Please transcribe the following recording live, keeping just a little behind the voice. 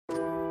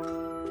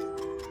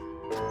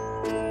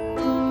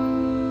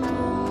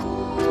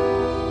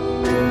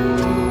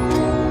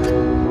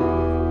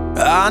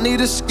I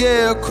need a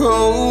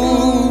scarecrow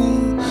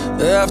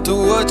after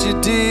what you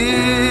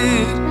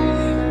did,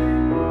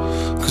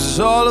 'cause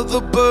all of the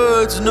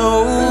birds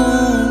know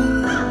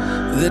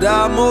that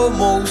I'm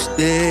almost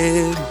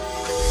dead.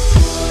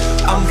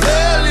 I'm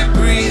barely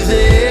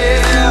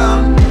breathing,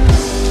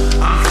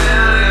 I'm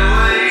barely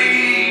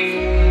awake.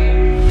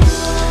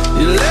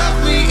 You left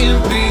me in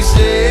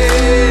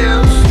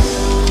pieces,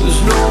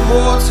 there's no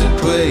more to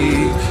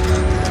break.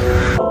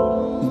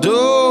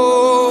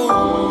 Don't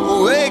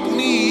wake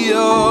me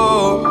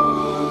up,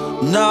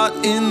 not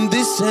in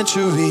this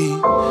century.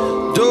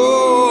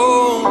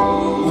 Don't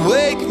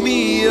wake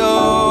me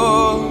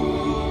up,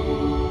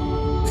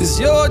 'cause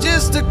you're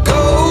just a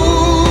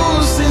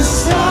ghost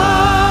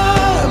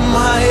inside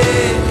my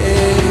head.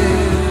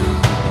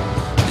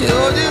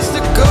 You're just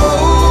a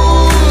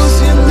ghost,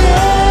 you're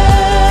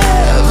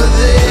never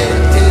there.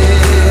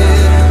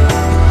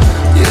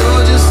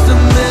 You're just a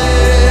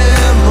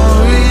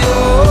memory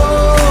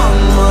on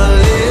my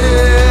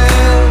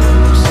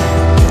lips,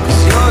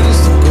 'cause you're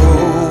just a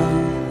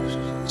ghost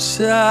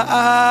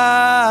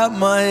inside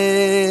my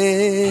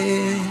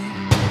head.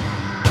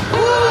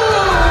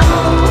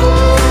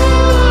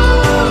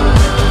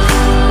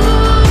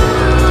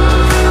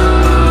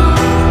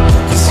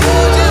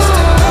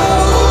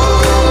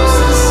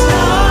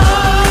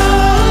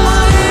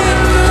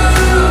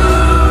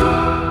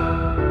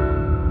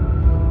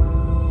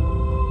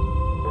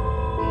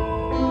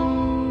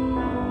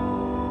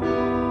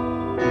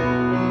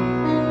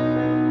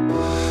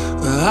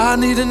 I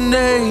need an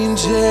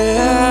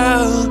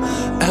angel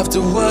after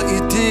what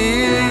you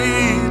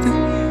did,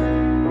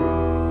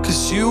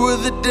 'cause you were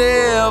the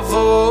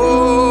devil,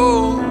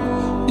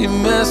 you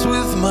messed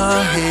with my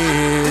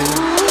head.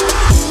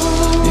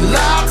 You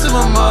lied to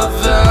my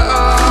mother,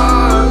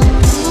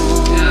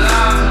 you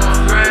lied to my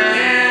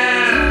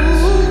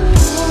friends.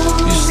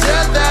 You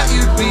said that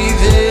you'd be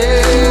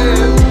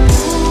there,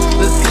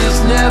 but this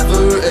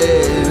never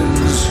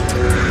ends.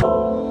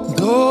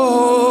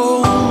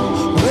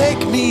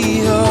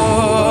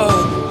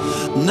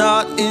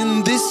 Not in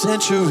this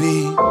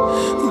century.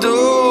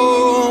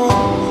 Don't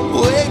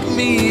wake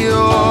me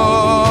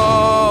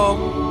up,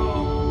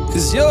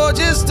 'cause you're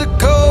just a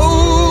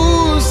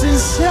ghost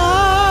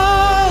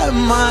inside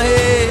my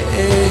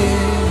head.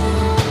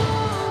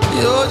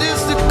 You're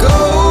just a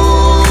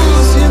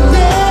ghost, you're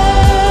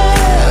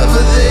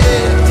never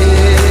there.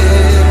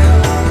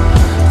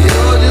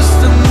 You're just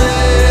a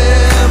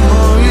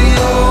memory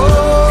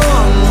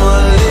on my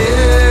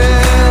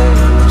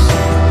lips,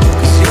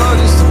 'cause you're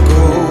just a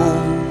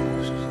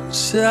ghost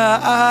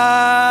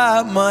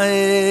inside my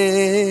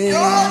head.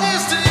 You're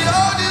just a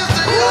ghost.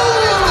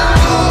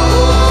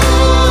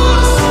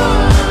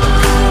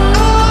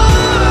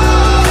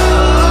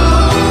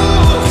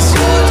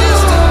 You're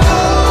just a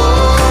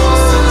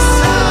ghost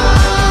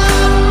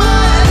inside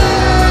my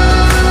head.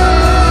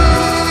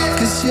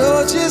 'Cause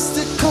you're just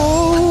a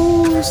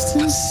ghost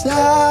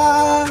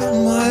inside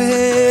my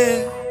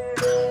head.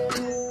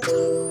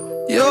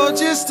 You're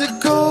just a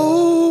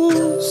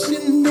ghost,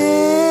 you're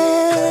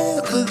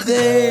never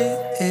there.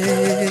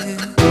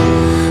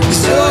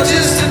 'Cause you're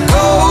just a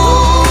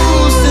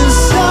ghost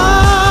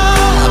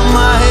inside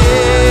my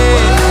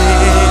head.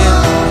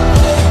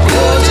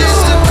 You're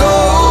just a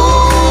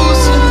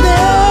ghost, you're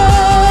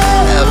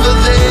never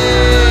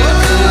there.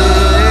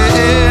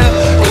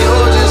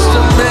 You're just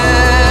a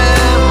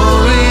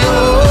memory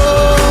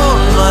on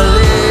my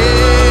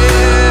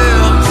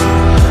lips.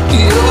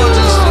 You're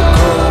just a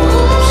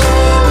ghost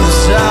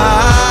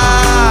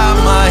inside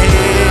my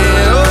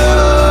head.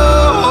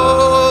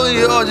 Oh,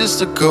 you're just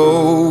a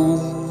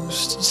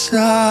ghost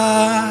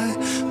inside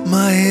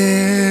my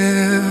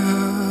head.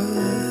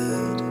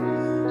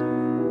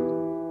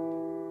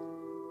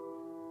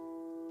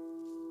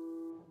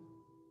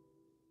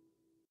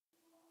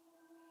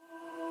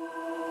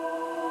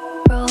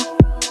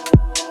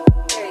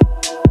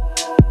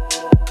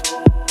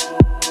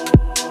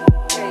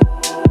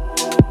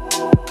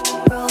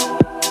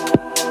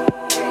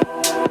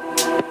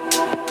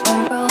 I'm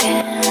broken.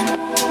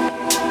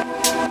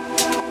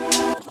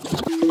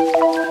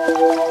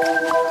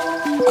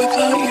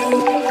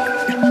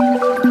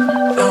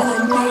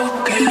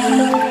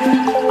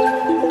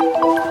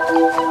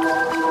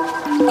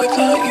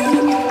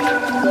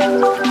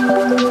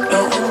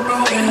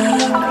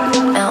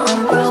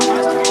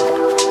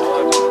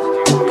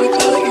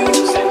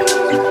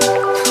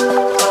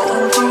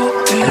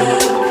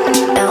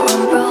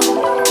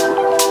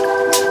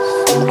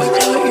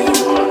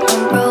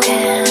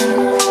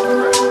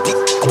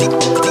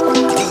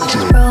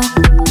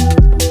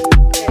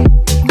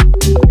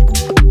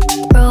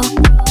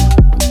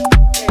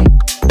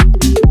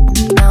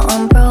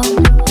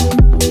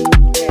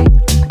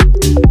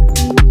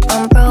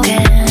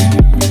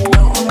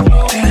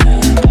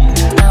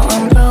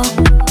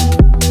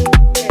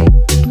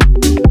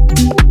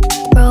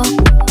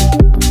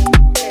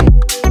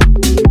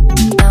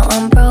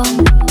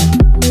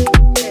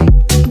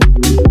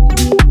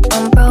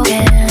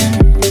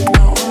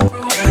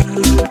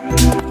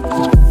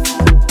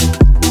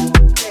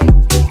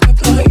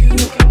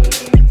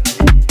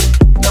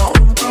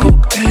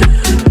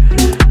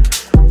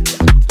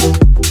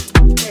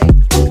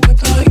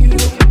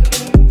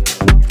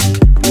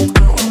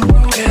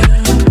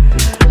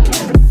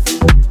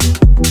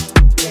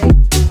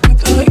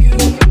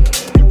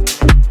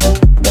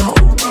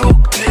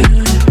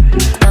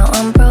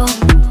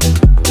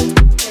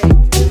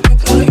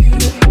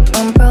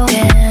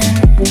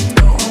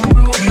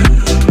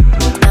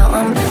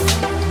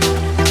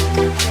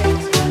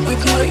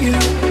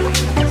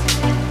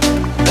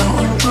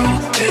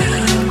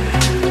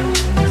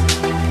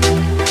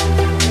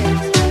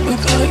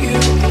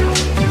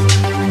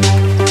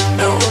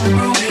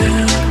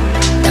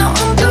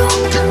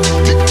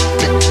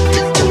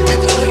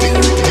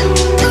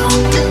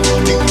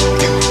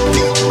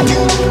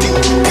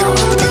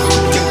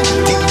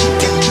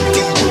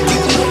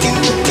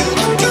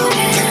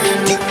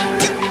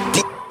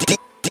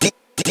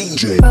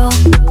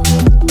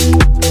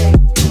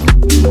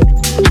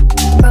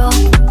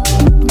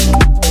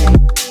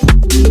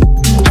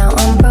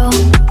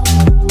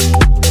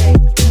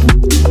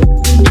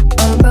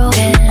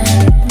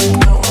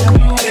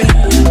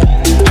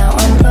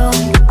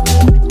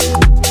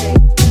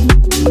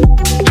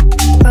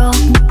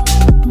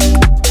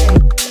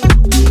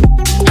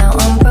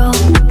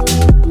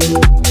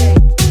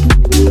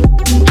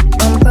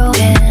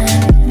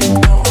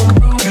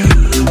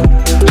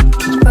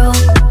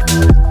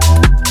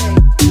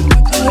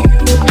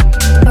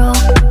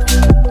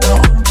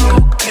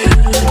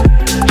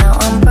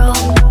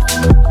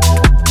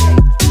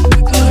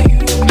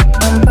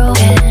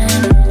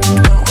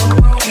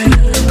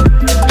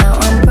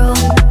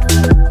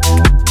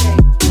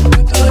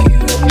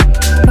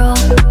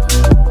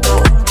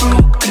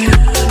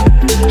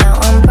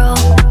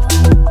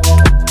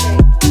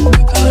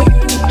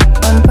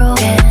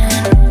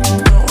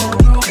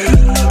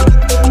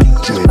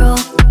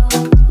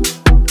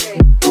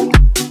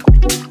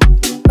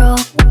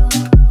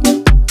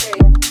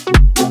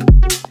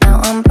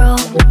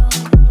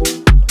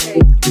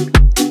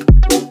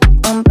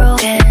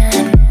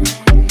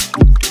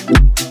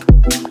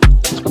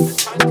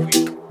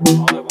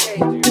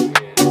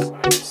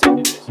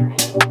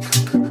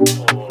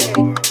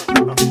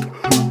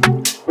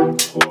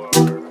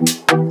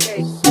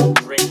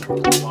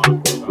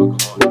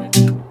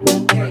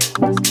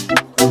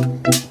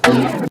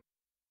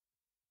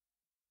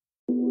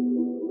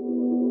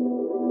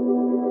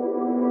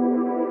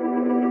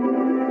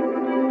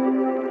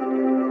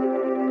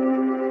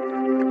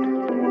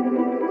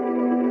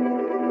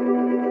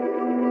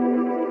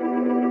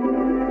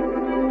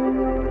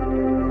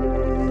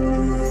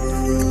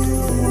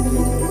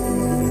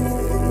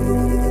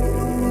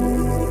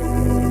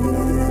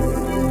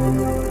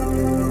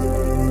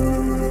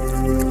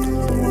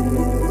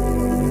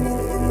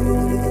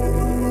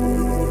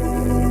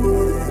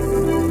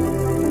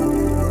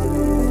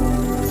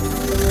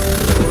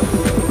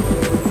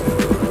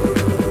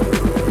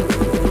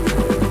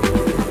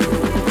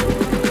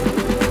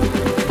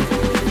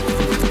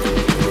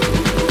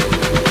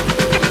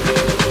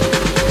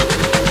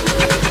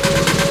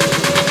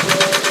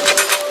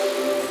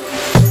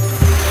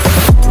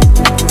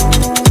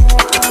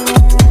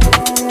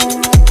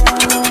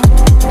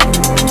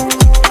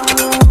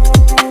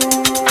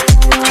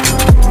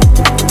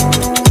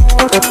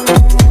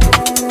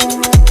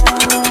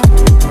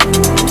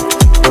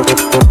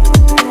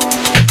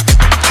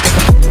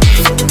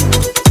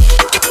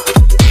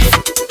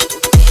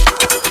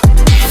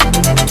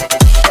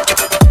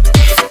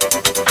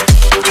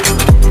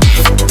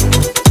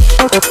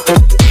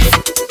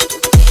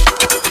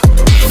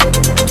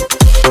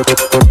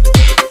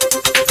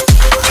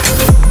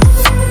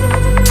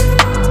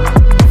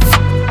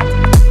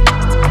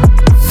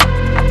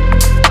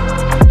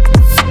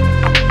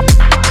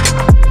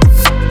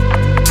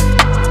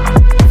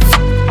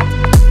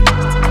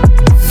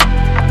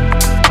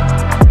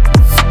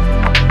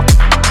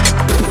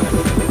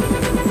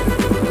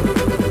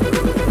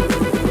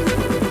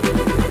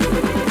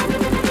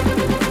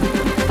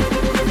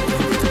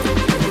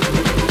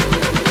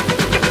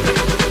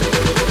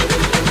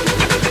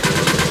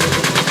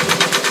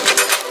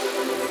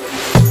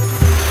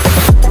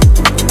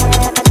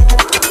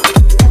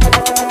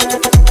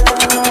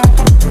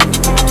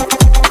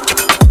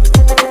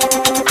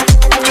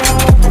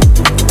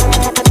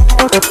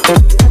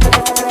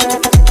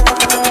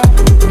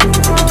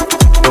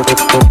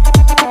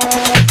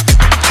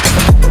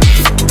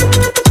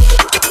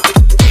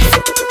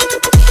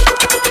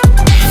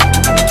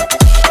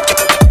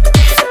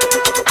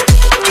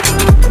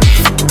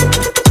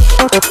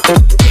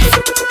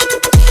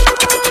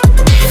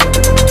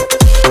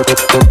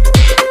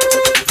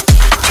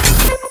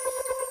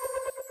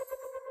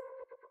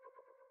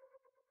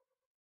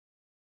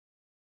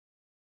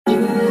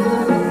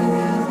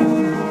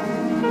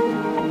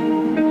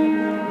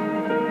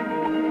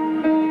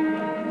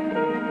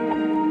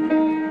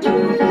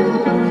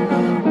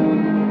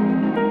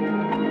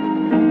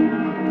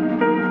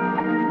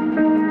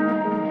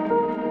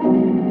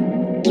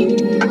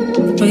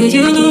 Where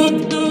you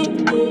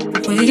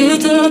look, where you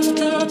touch,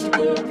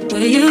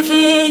 where you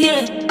feel,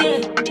 yeah.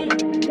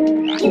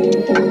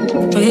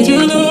 Where you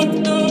look,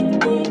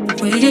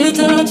 where you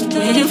touch,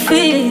 where you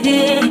feel,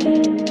 yeah.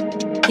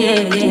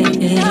 Yeah, yeah,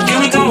 yeah.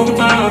 Can we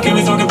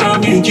talk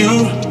about me and you?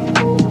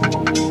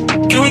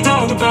 Can we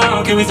talk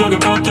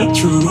about the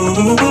truth?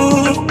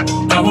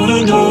 I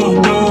wanna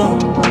know,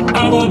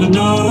 I wanna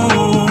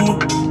know.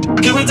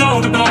 Can we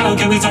talk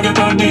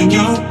about me and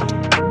you?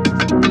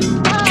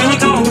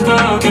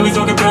 Can we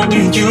talk about me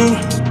and you?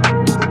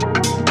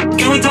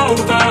 Can we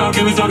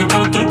talk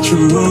about the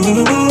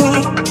truth?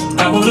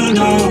 I wanna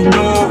know,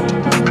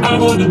 I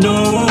wanna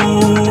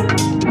know.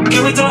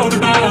 Can we talk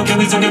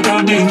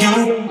about me and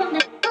you?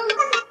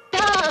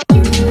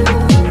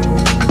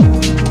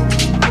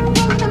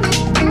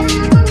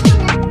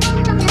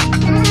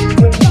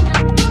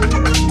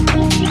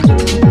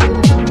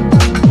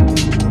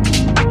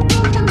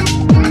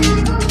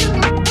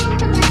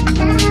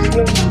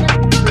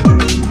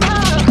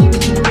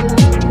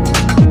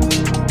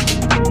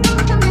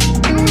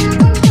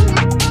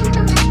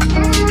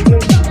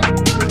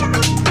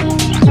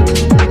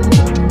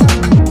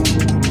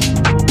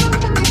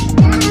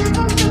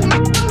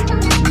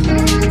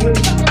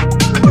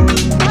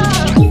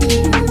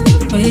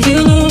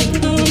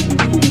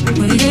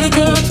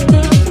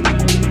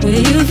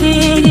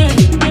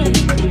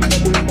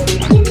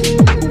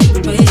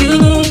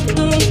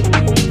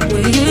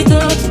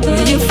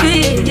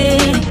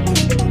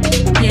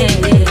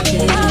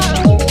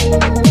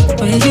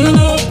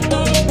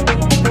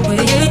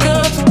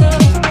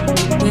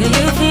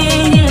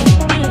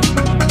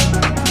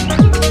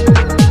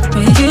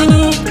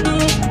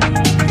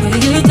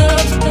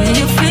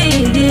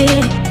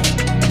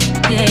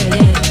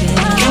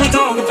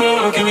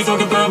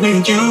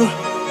 and you?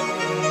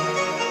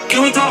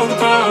 Can we talk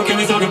about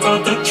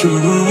the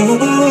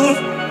truth?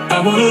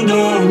 I wanna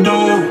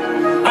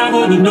know, I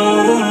wanna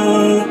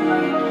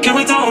know. Can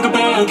we talk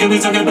about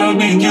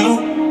me and you?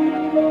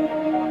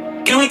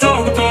 Can we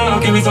talk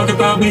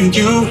about me and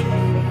you?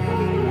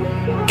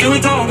 Can we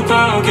talk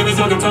about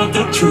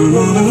the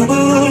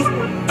truth?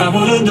 I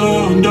wanna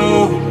know,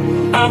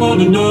 I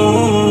wanna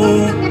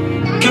know.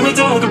 Can we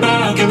talk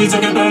about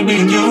me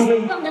and you?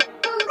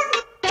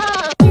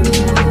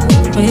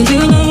 Will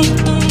you know?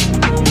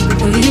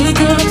 Will you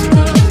touch?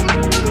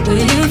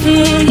 Will you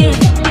feel? Yeah.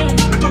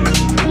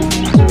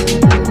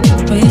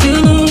 Will you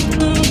know?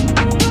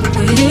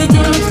 Will you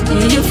touch?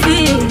 Will you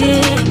feel?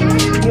 Yeah.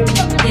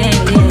 Yeah,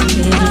 yeah,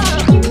 yeah.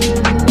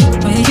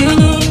 Will you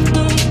know?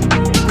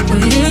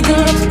 Will you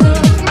touch?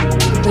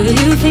 Will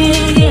you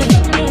feel? Yeah.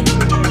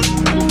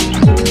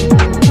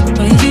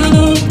 Will you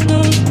know?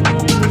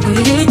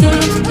 Will you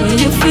touch? Will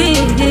you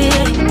feel?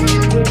 Yeah.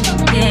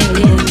 Yeah,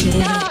 yeah,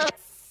 yeah.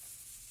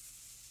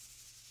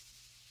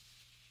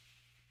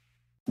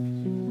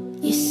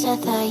 You said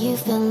that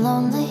you've been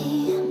lonely,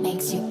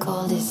 makes you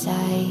cold as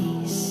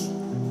ice.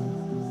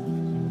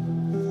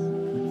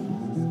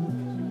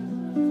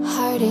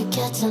 Hard to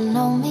get to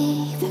know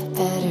me, but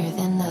better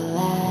than the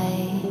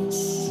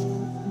lies.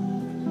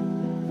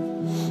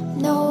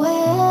 No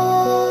way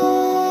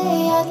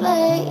I'd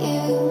let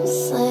you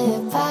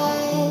slip by.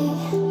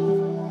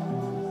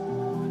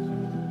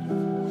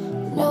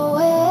 No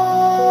way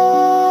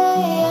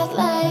I'd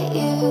let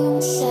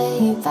you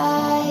say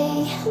bye.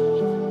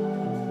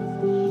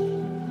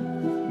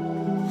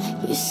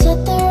 You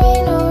said there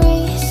ain't no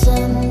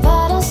reason,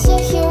 but I'll sit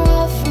here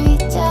every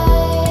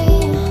day,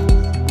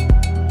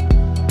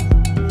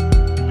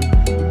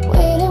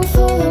 waiting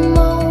for the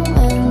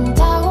moment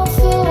I won't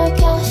feel like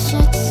I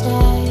should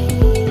stay.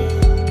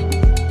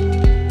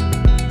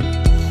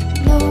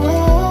 No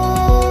way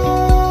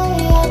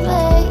I'd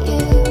let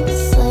you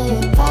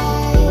slip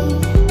by.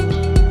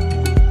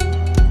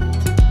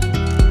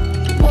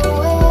 No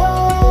way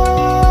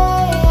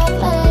I'd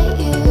let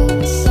you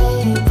say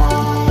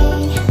bye.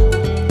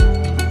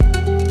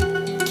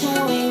 Can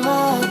we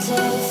watch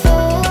it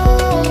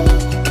fade,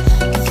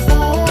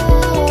 fade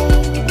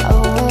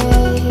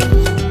away?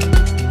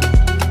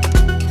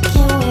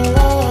 Can we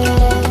let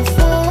it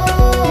fade,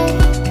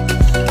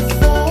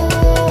 fade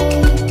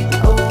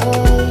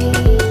away?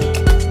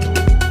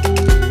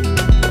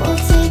 We'll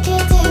take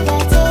it day by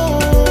day.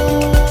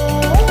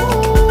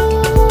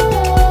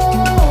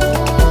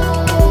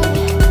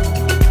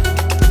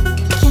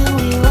 Can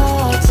we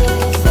watch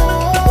it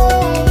fade,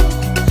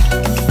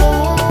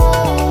 fade away?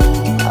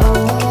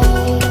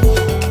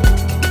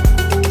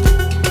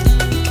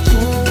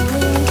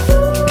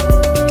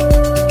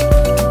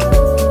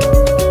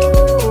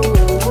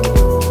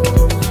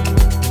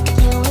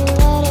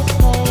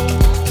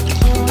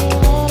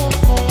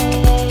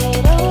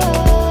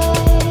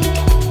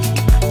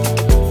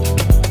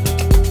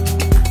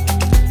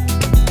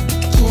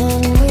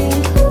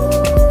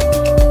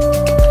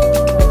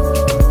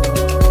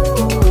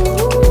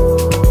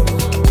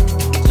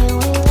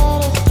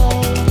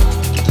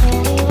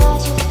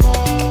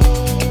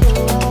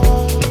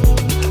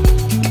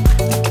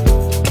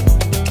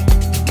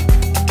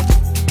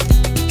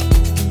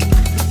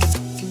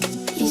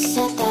 You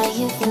said that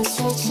you've been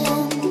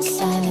searching,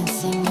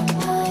 silencing your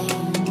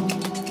mind,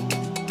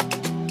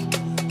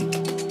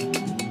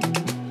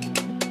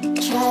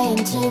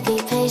 trying to be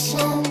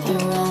patient, but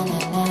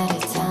running out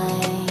of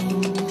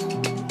time.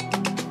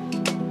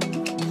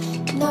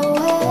 No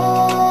way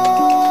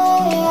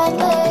I'd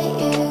let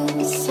you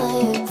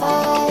slip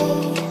by.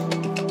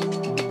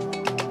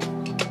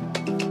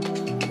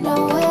 No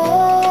way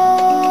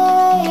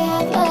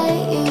I'd let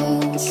you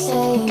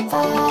say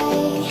bye.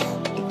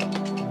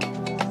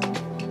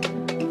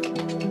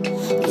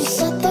 You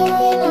said there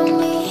ain't no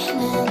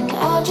meaning,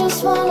 I just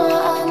wanna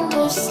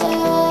understand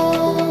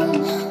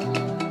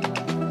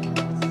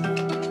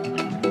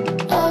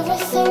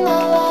everything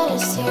that led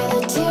us here, the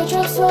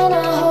teardrops when I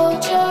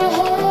hold your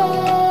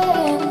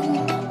hand.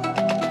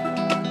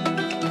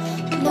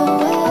 No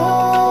way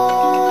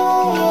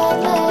I'd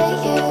let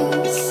you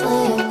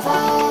slip by.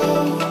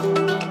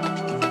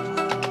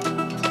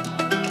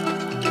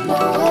 No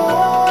way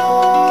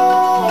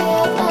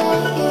I'd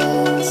let you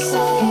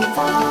say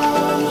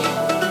bye.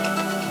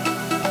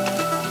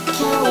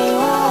 Can we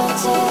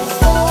watch it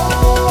fade?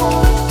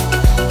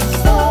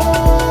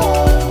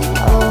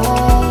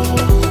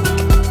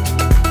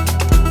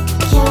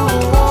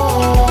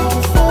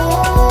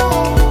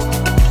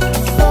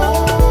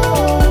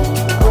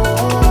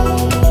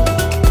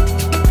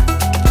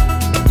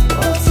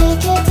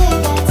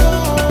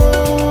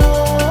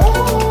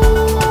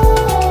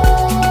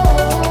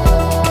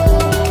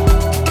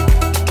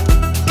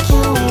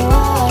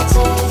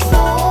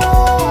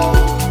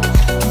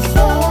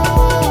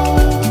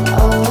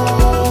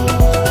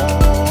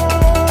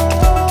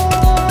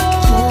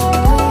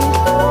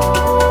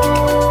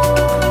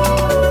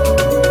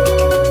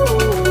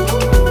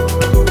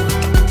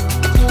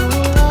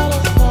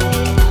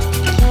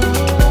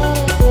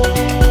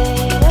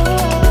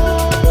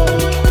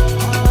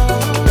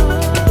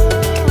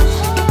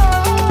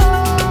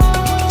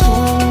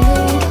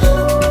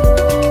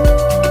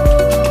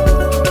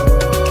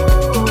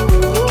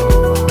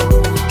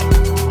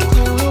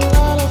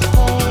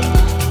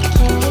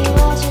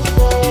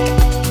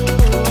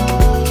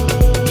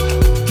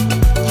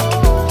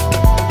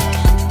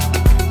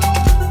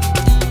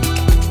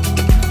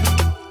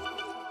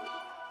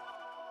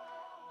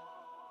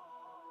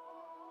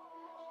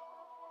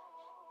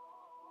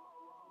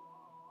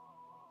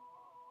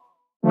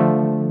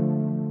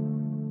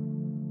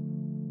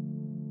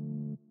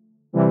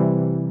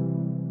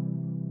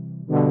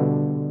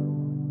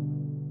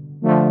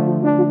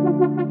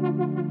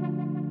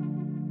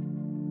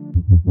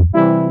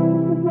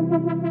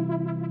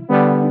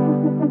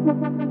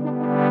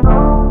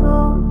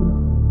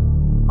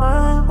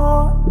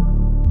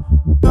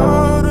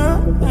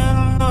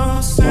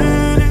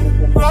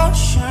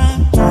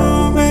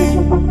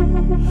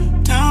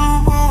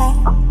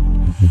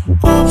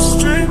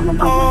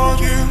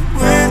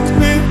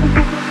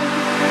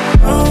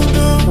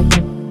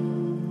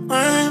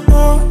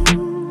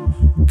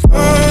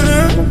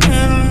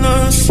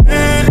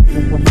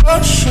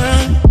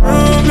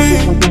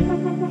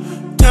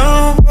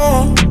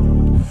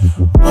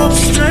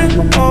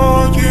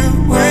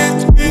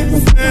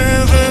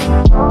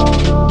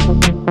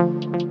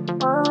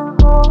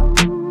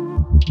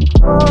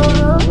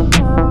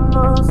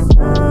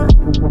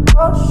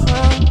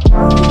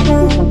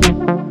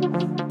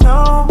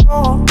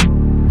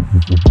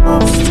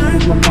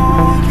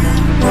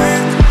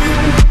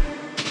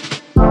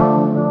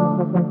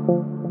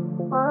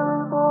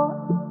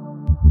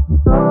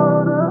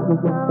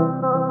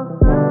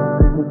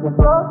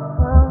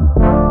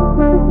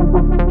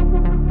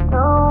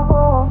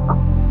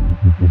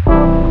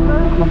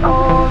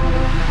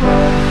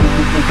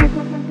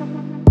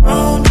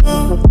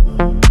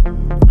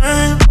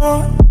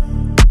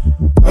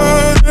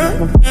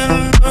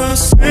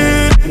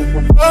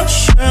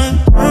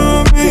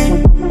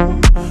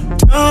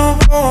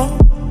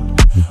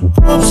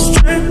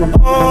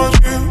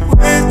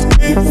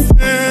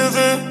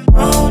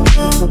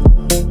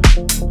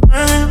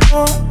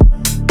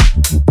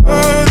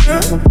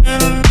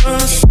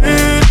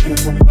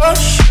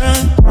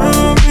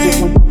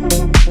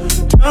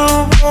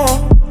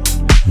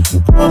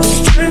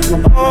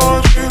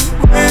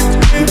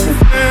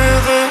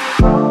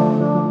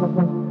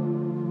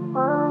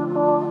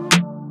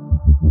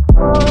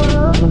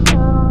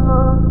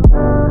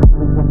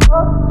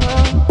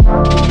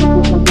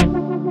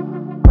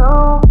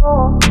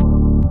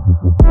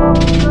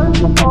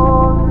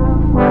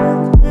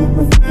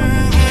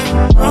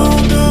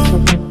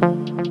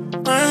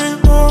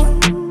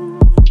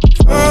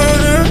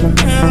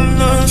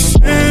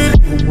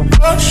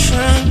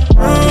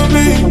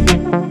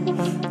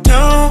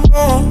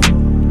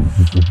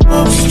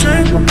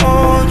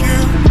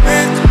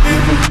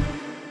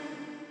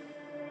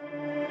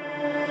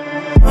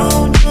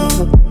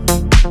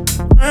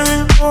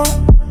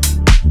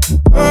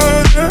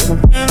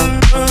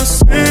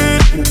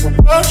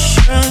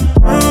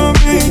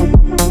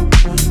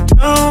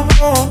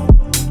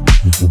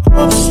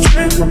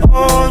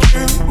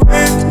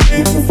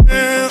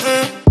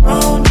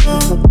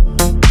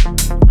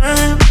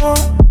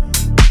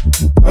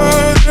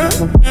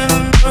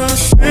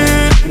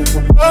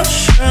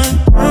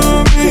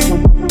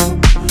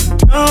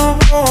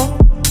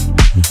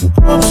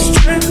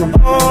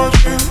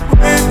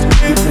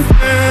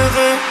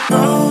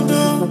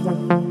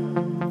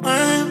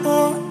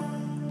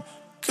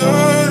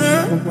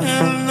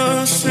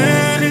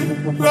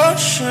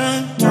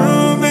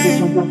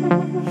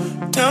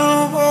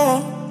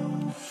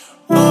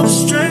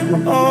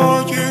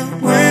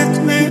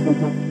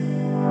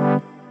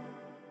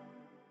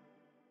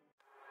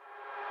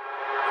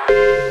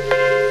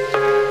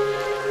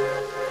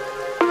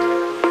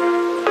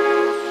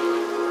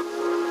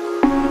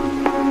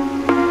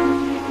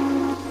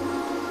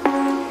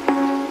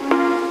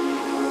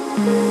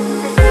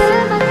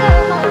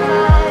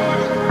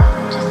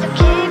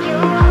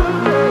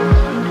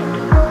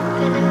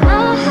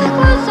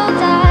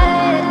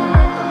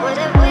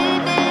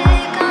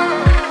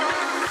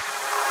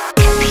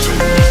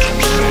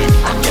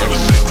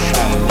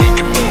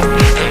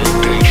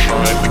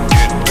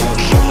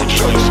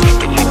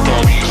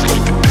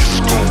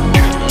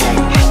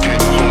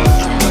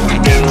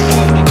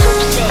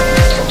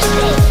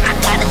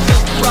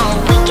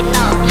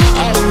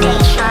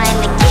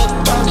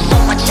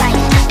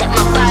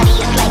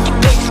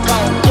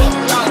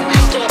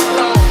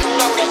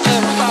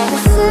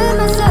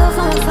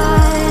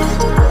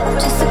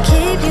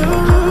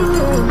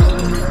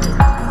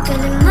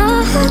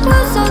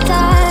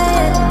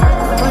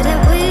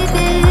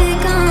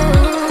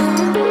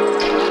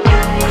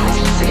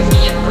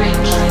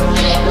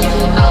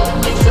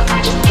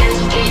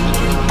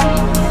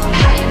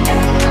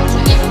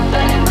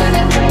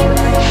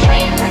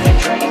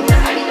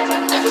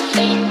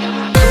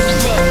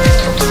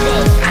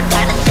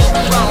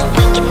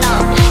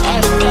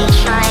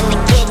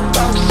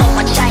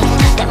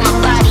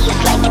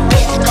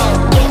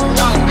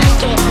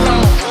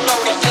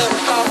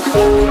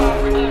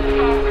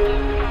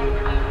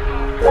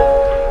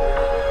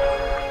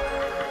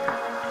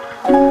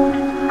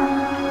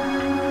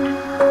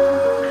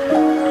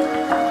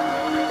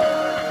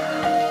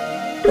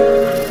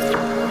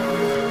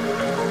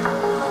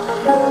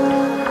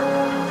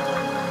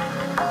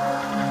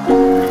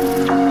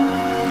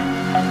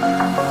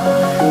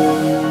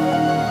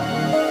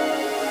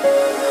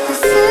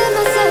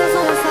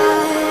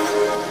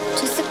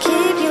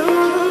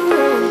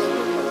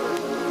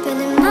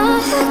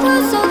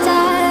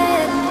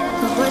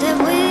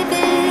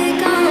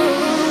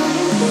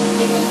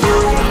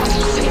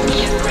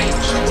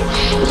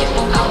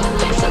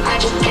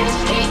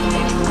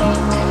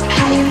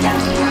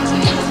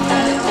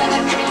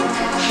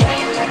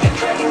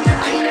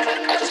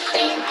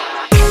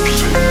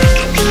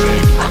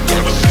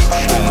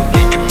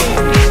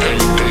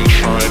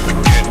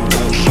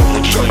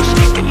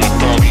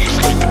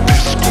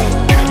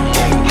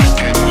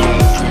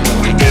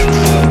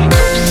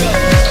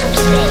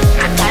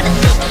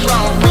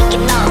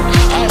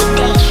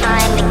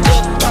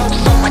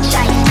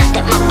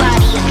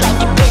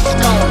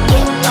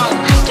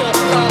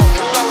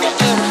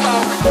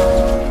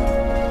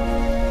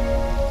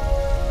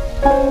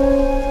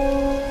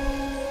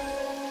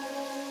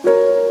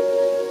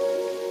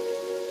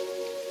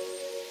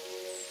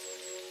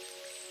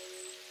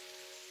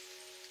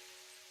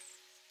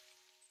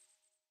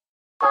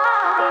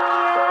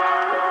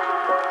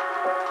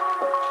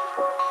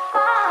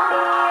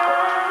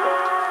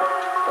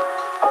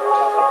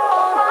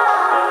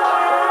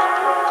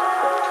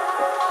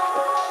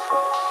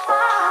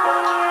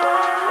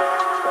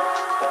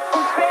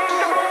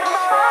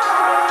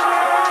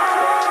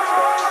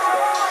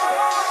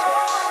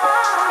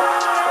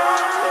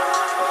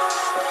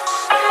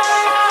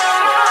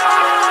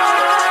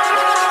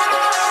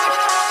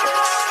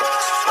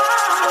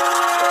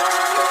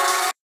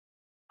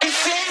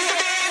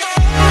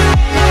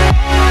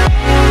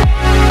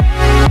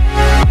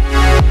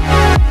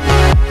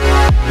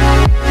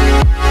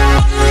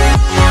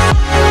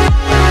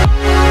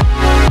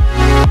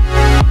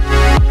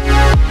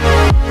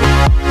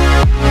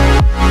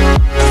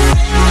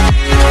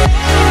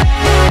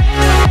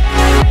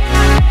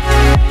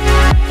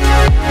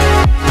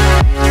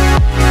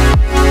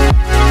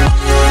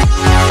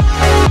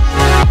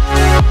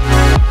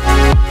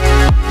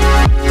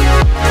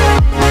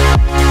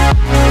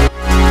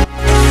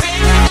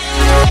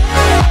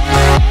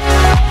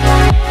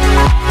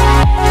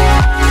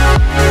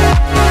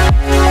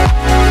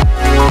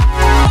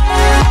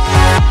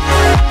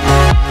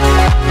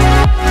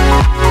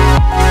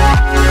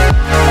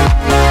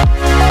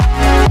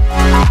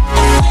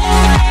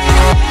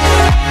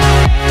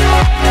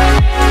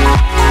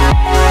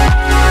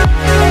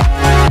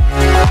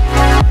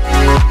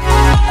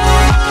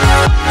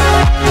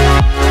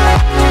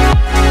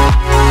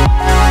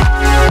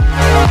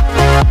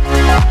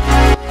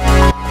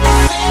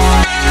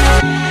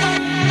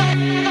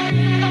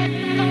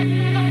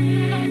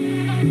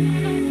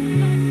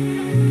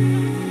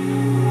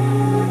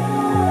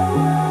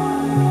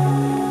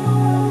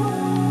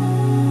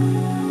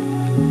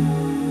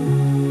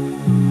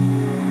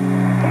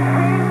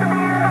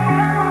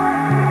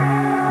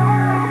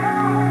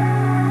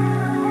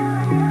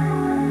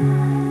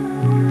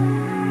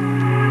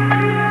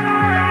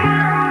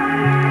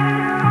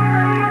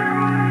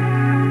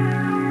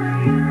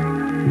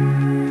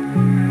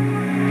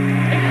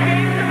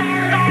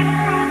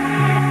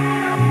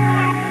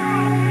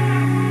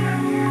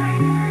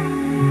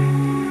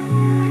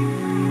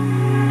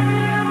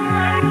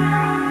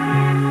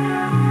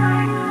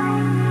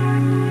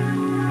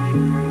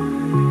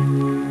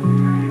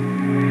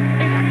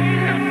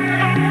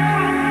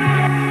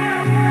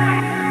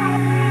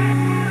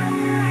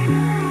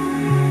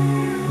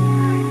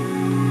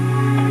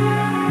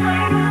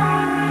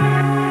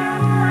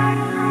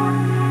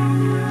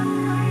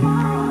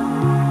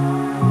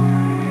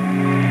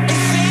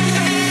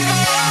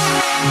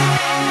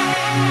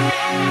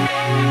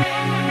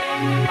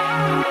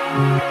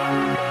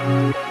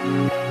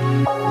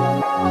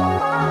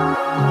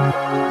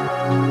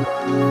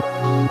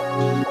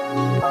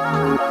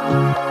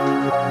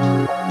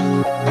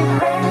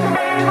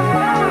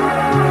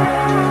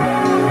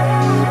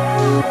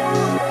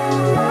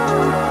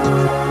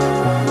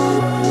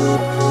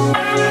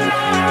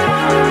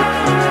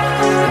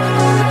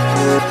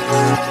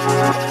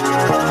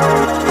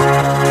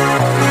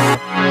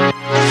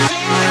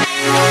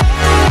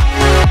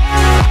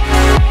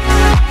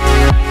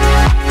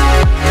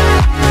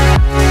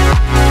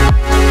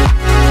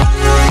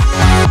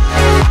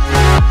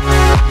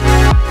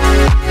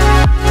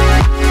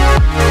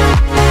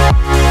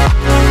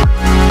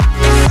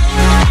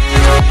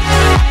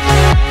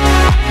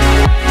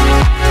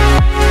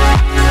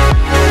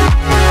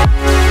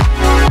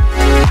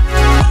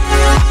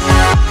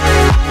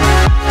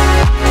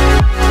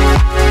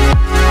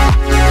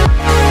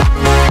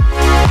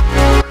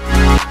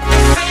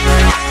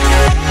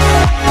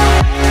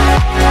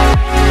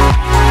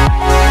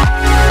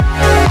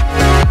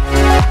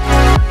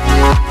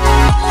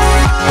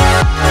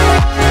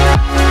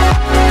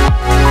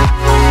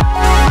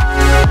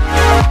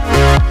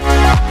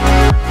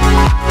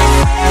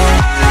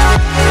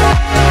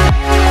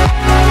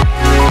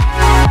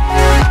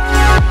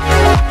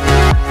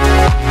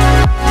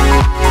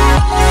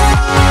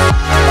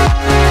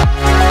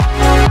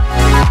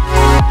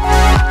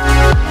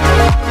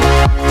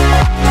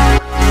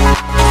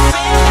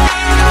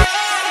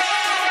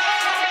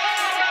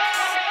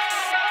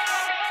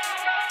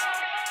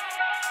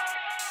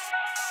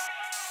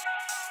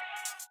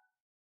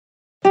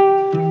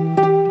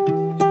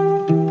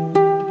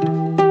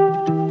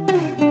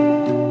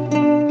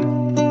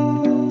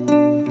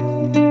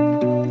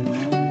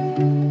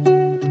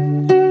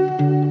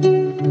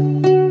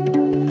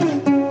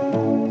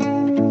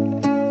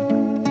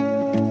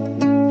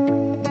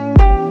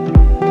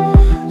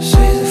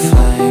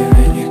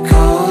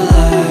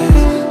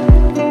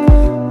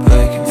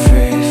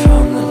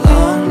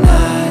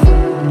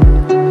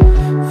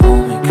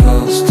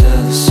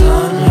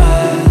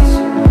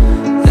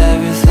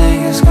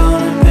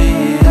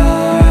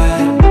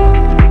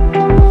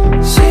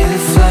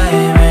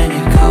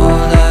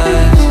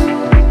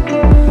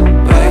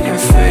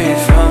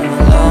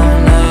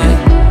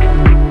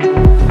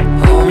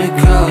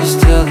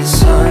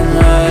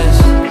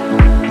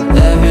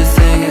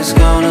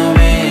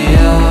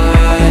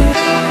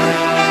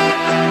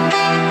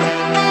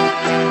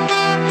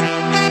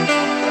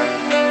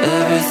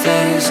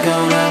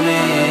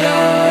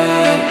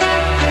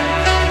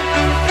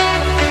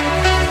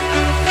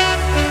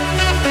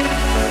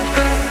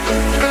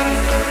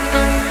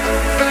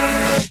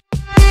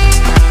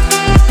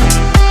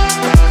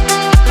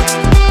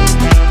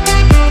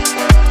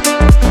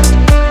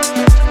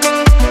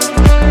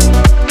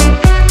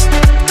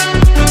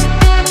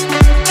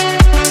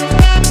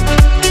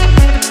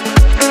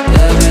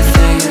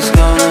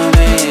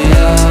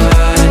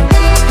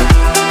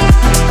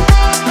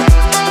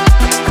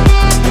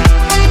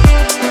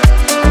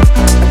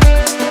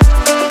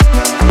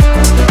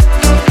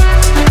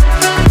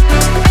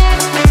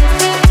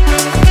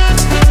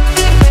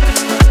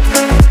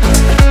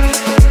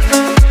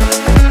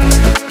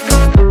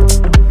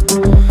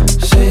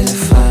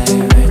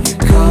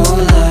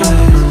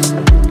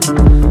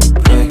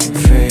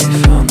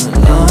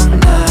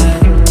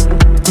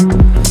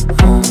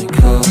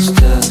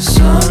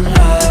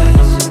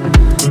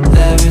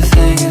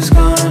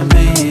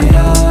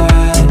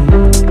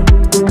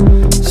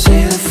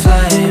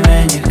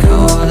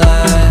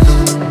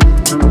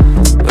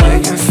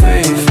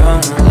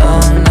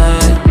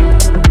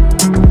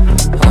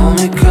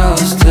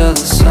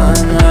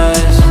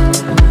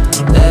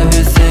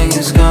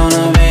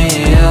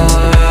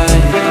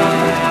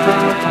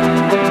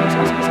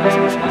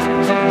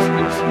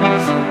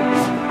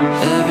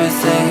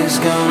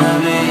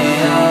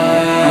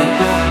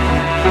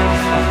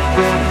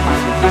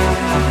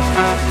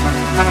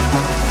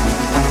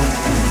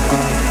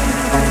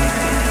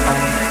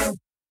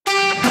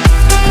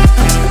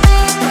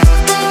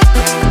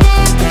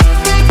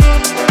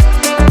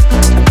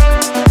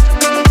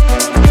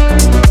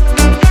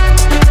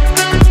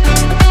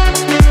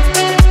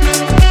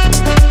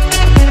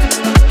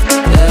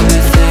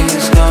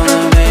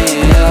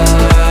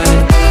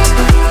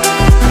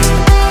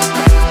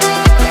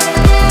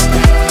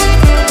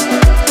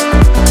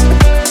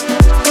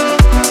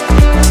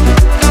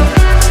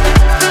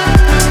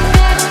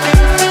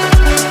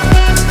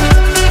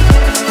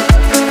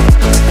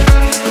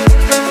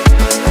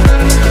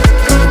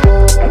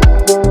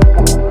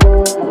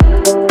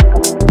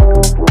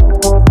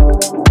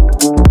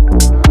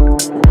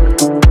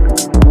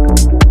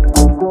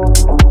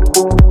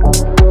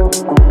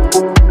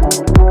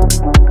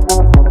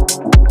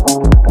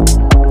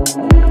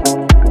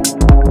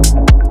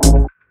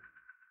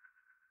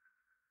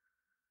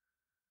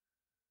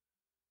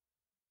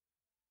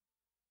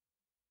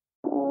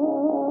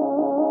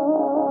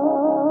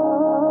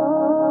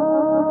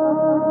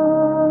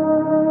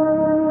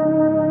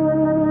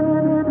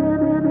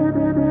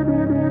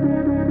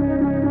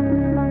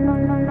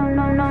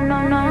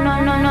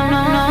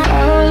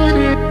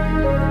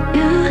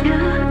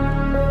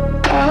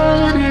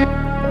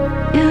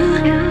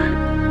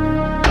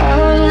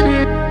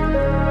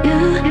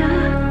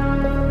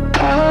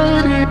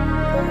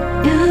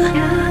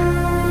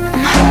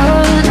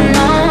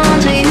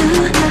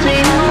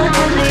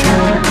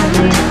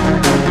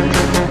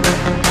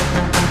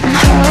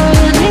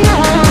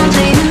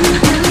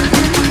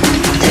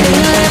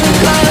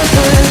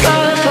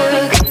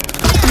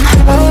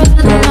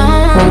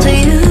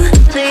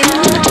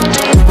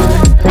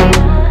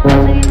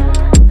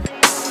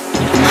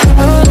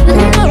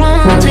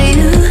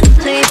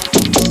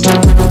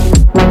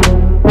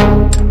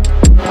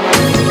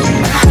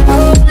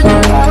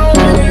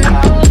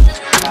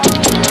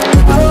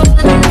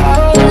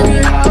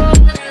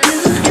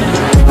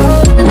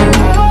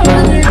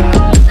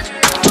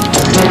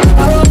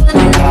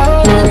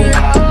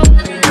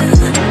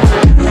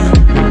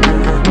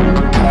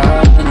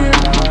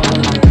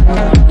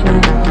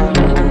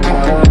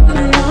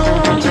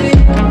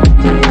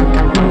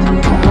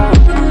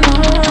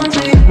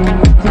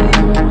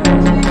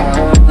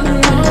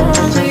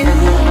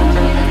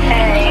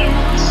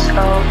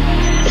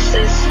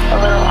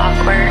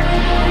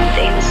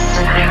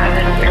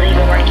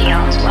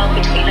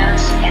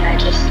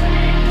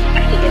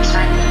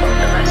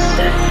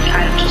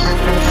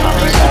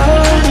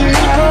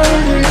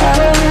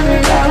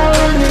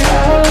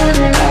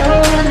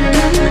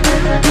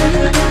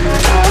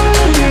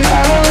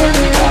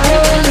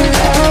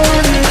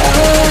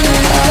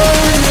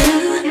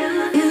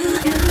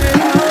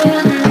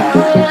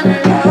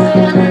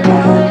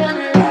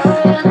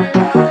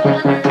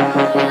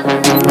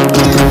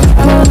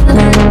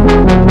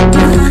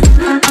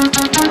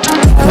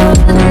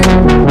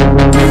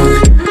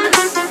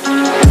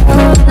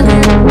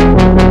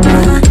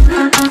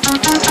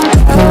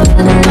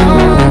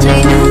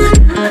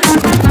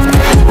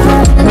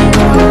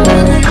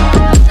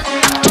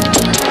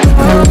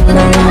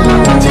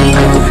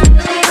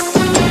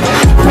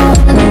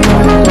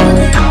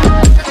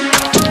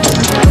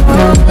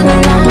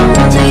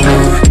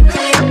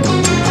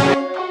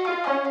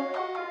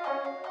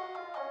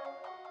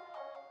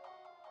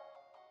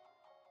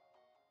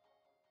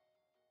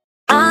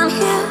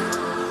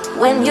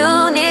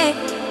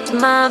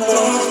 my best.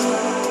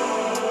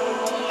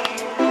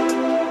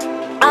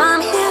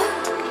 I'm here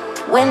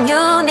when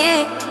you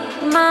need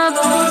my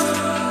best.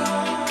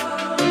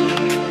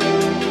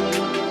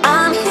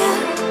 I'm here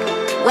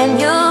when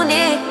you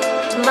need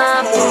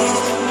my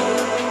best.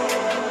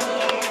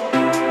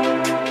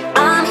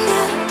 I'm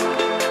here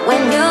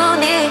when you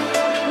need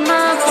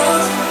my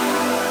best.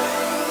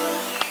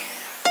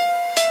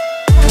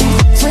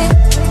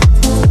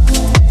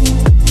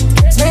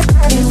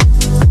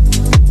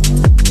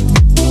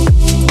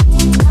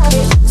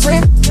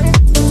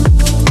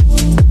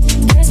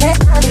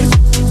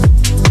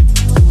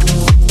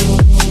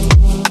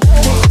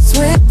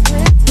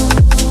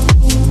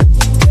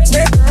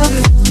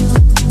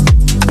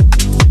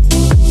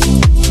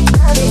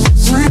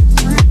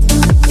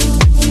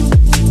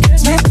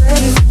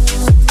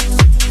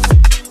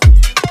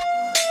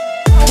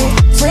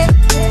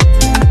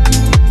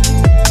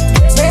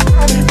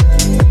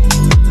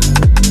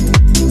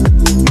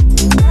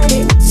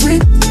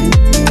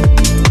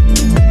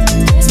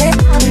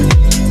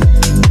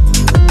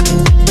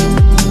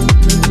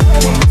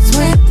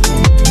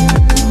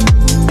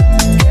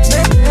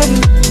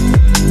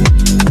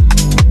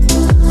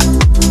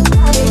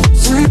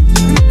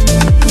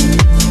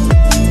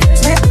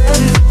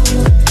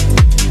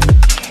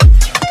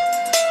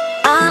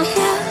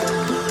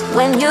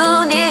 When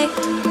you need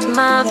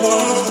my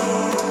best.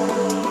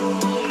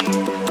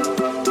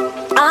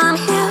 I'm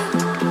here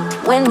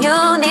when you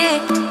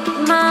need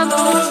my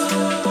best.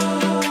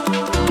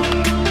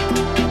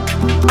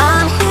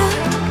 I'm here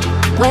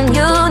when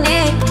you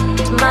need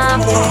my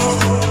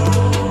best.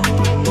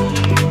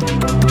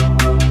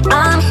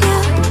 I'm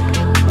here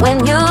when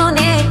you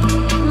need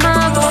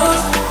my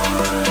best.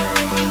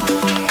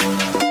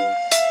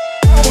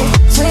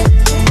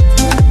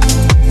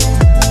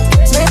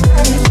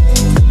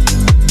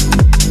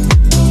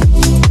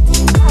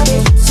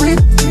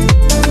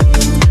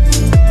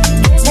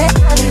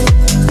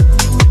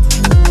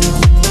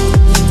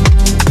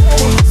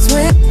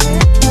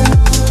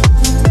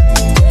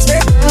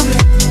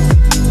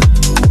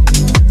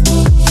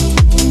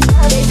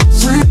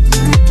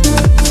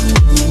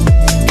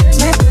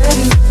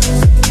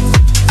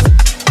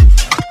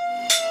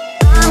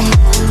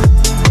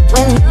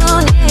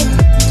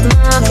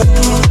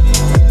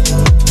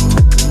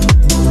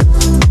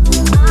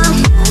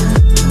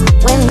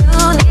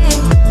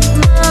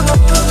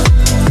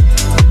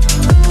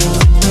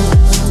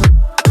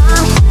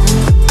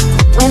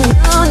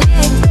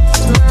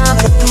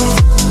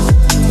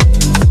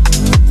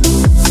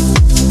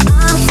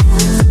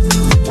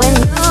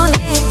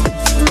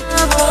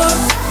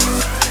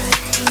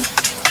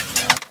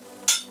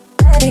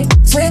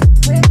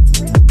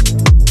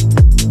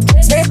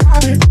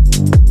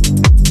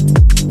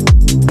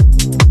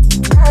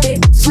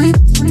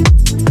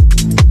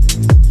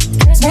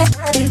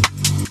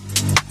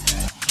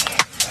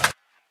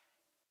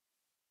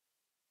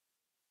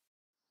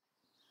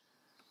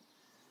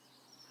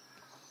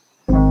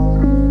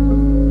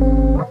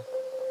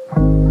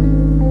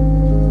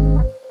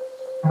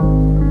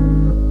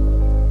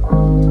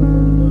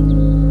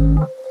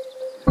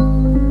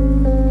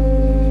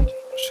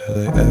 Should I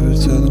ever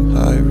tell them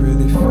how I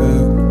really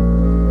feel?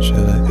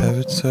 Should I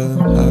ever tell them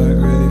how I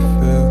really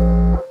feel?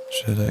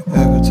 Should I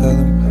ever tell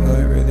them how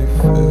I really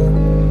feel?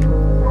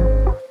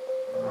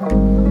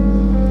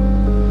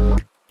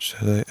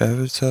 Should I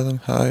ever tell them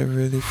how I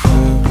really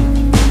feel?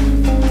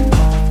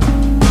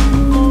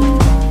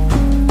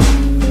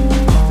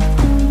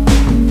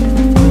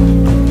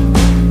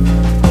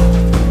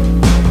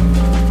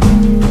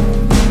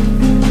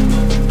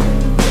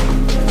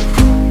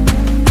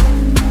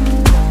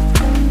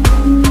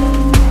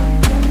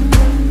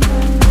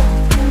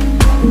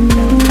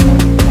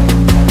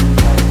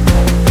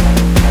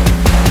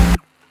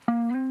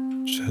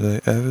 Should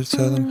I ever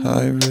tell them how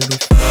I really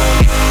feel?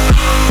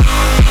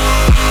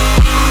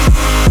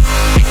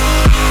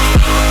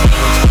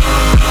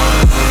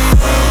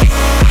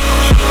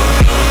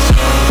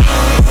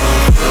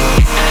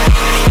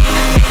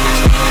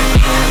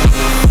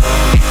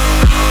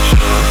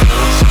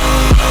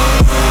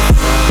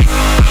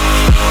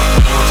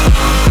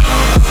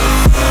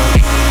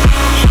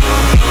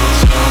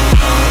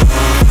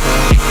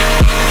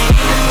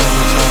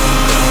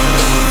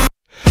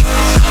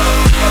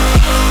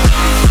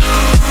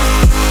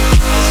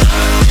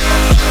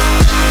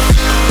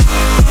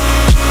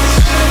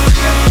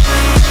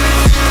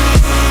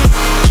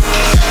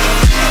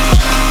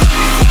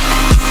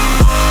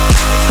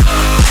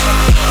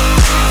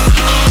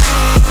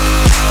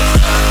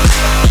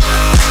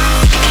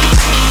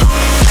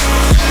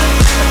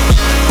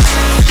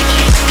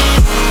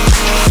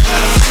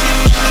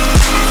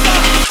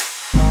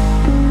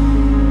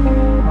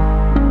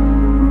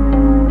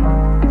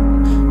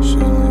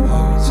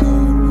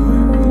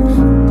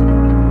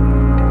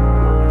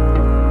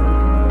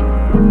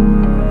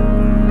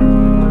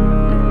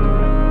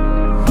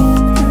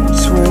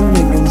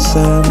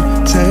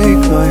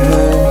 Take my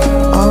hand,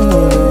 I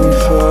wanna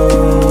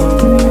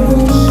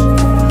refocus.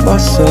 My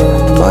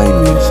song, my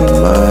music,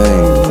 my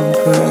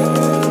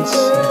regrets.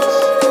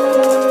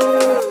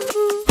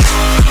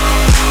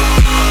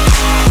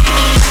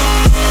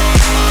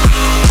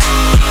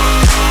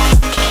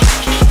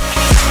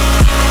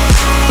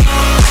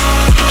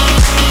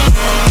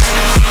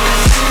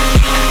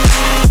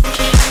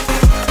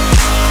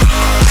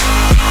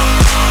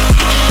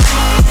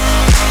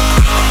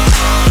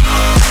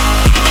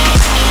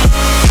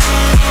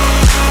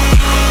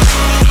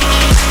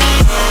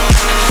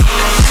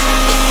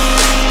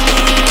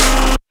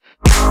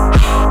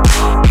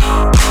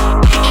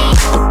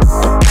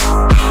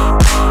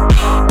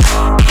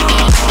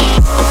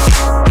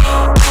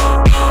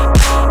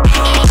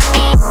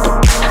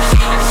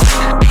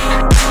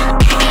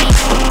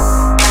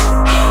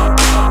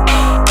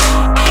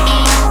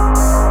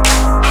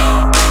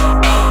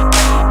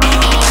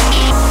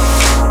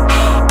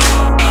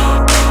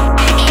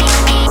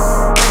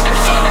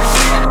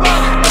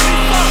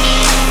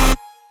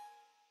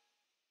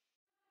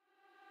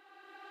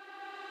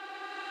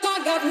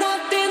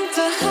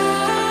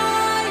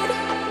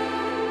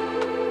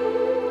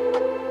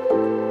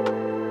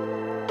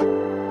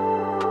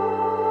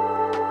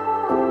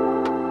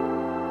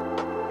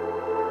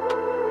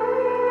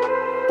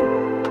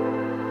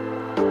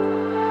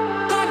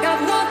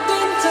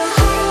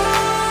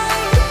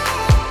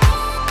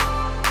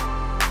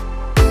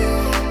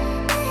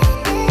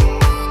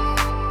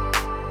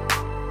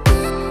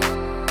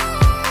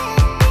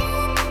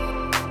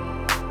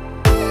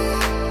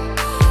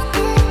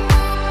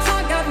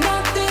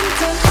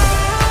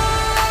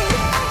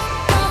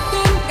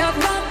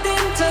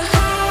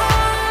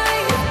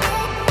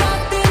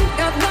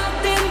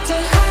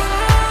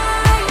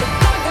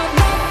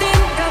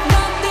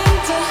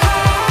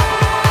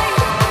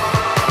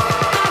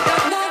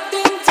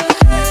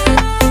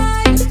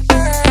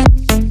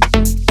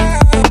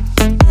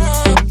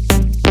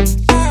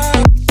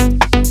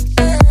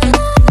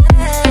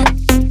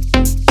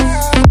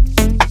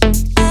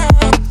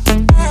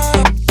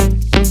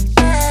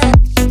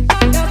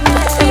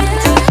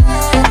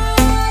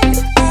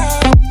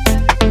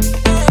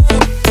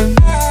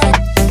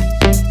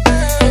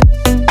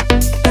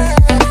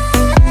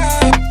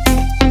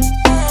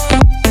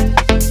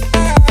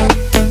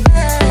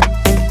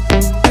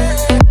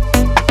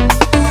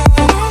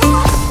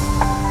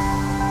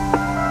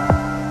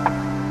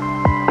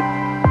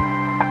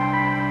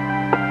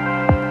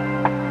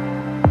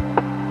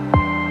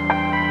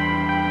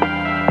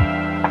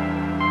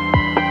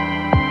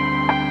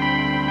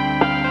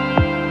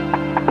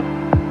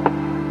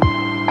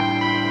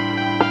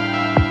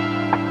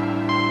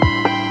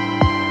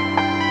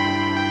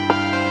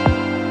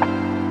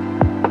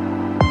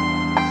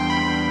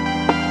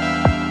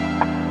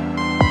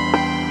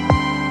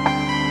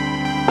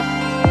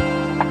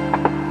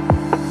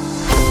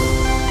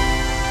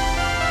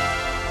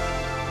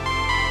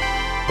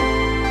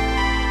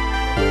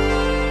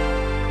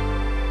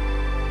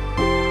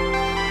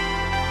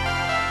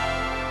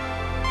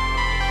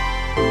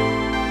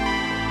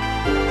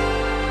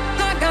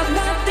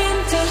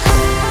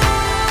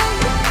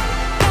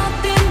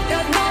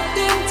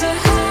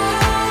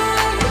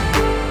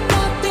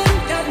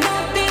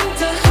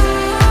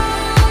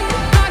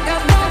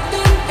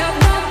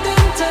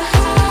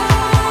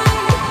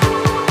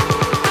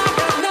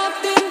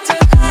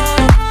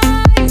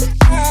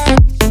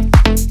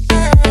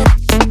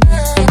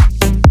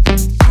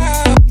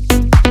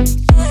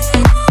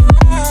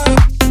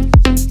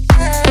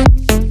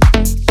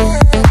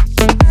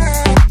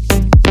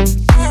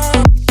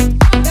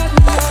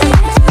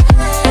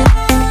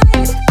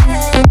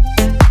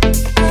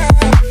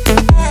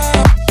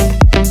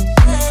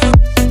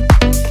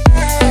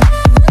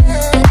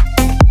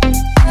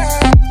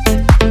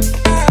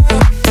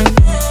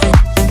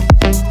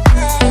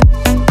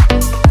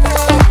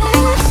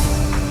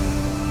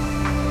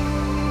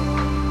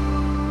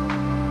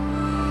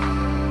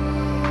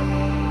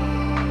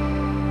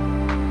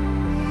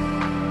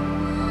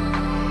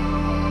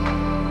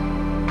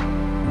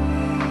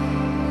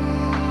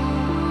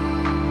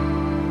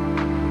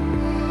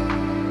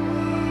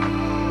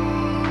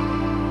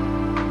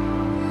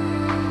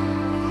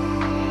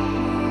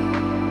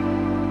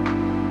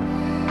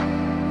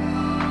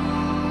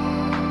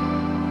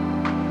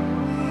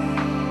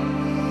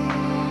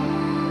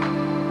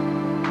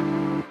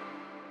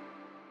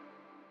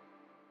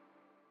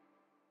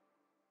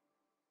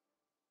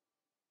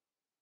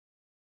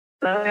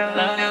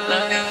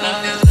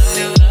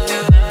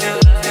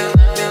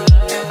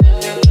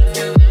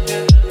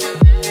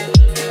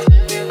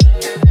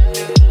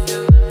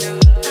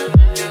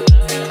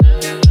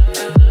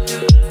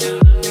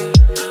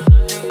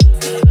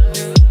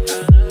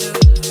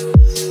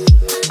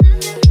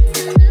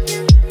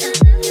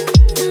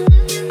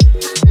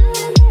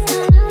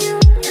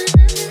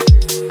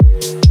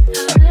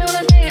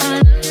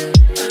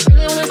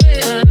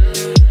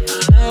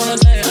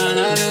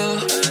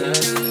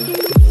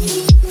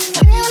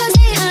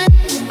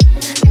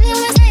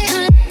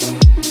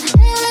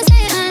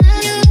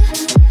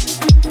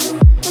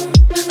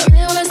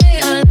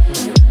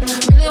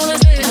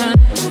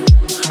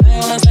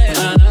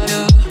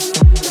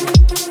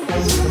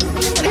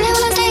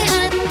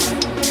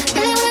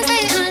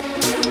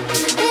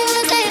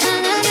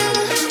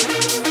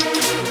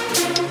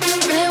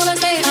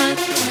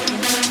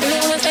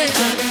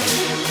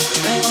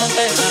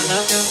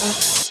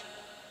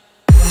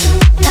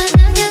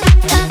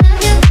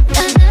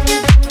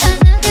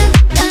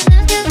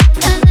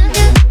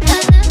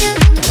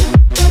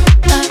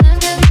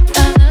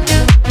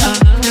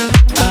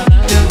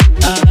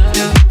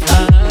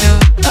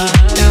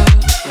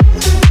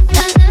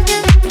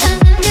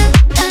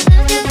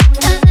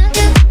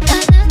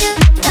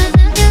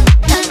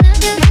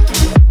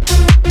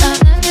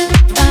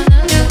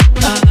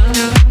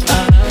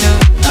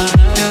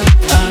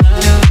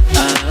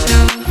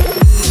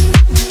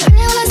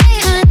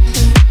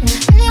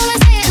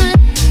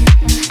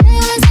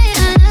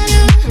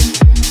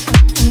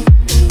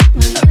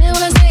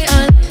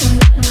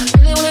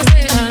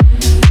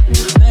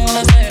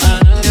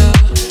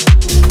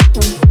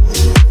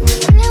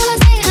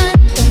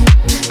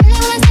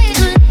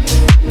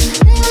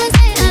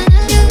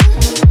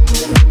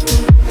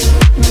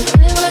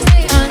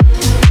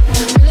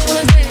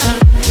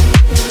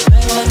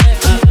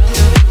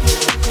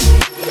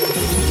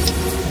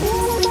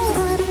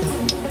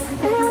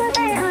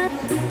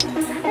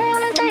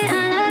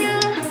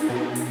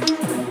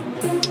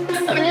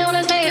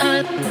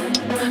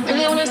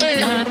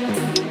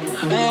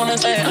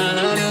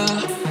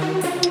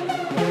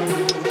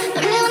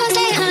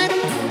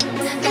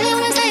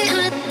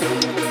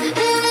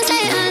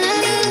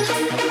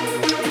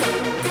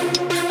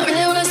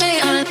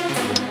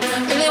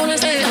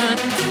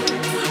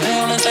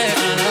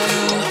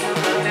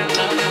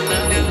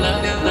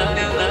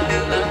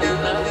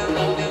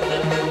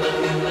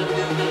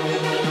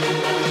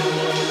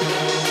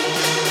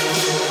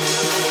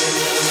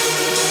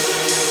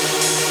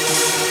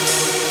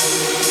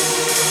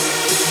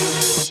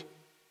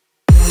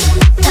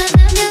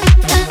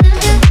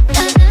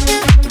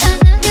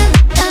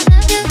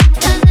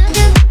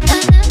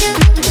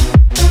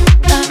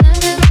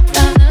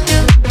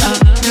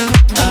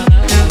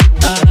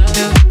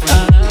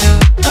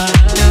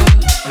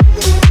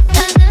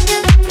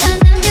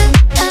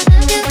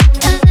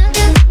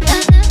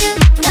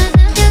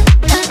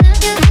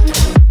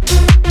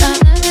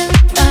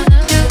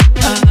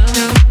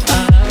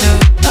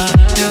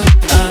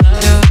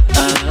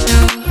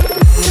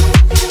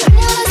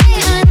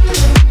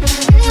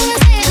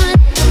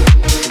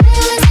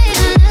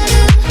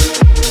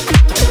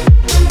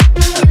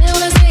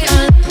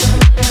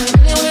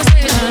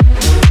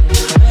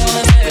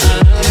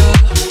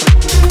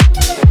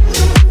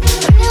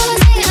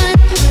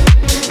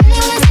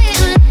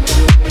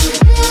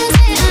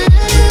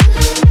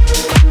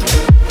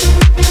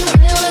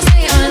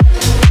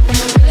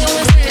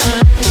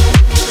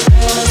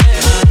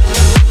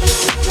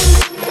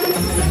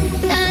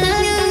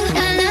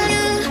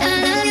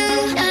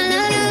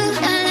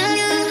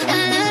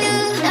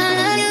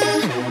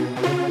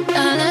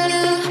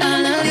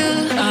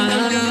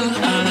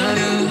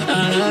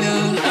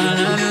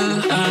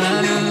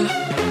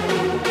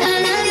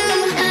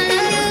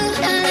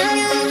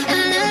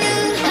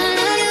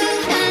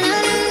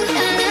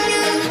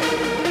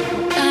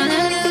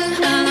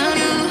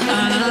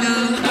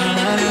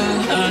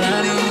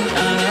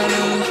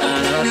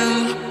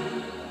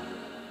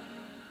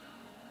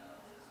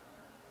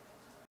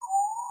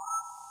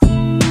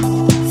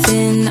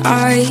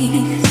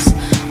 eyes,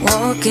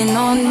 walking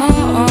on my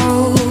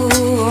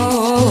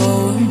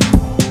own,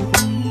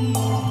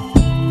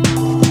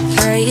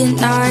 playing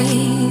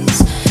nice,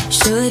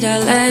 should I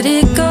let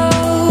it go?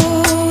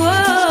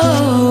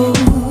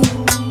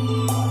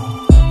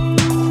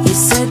 You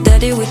said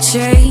that it would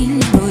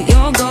change, but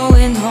you're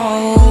going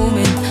home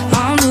and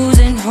I'm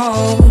losing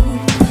hope.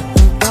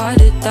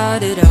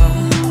 Da-da-da-da-da.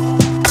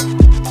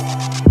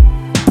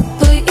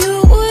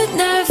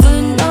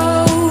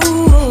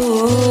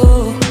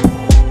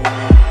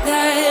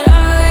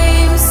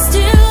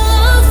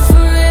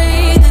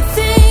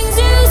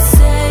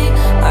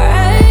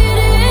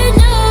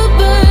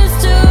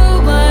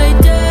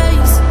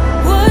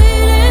 What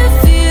if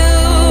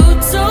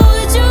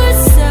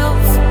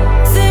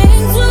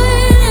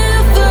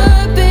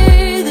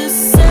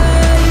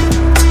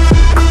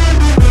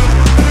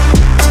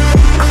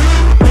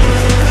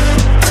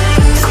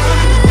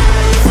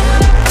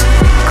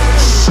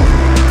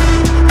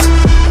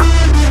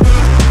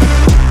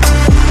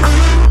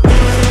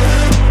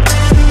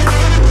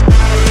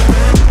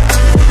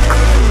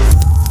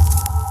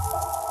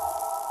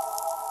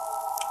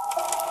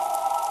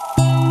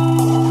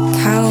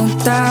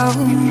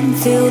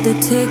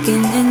are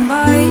ticking in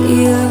my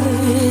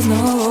ears,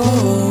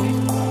 no.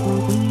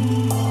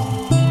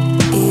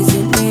 Is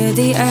it near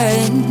the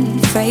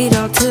end? Fade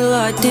out till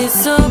I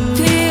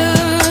disappear,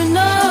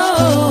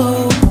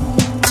 no.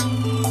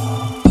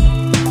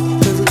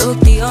 But look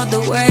the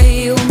other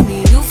way, you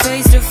meet you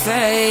face to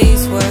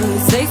face.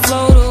 Words, they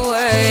float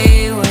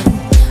away when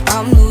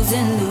I'm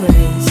losing the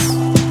race.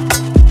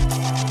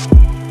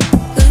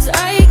 'Cause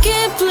I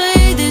can't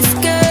play this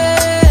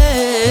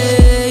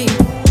game,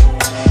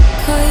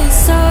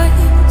 'cause I'm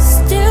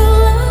still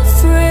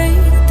afraid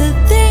the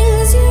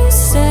things you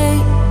say,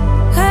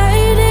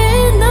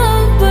 hiding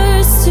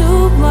numbers to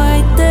my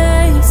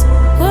days.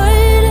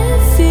 What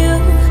if you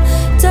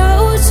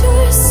doubt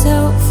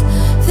yourself?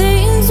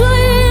 Things will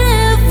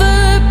never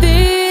be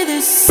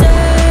the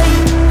same.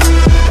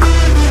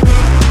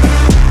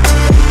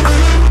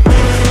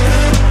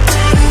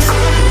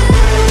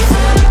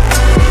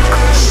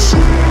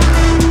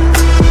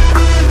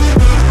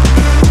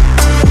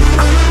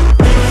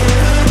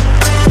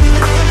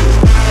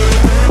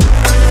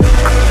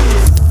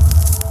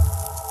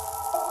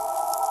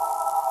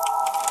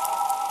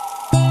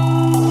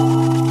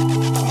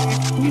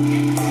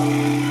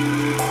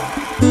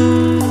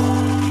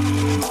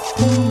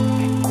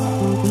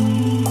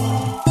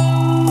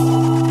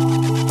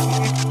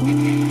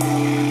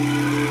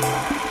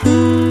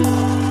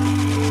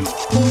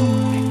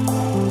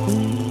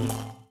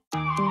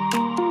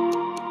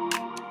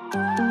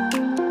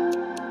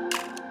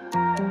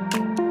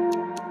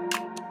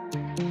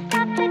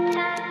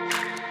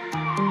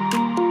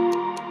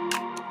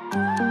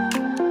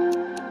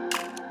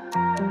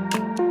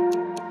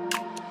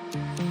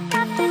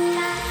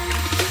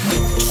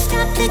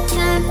 Stop the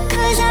time,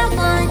 'cause I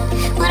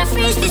wanna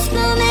freeze this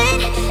moment.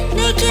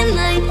 Make it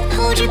mine,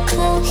 hold you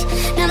close.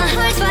 Now my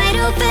heart's wide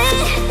open.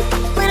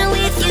 When I'm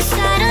with you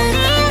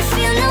suddenly I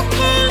feel no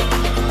pain.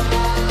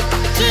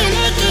 Do you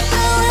make it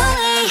go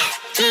away?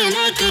 Do you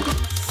make it?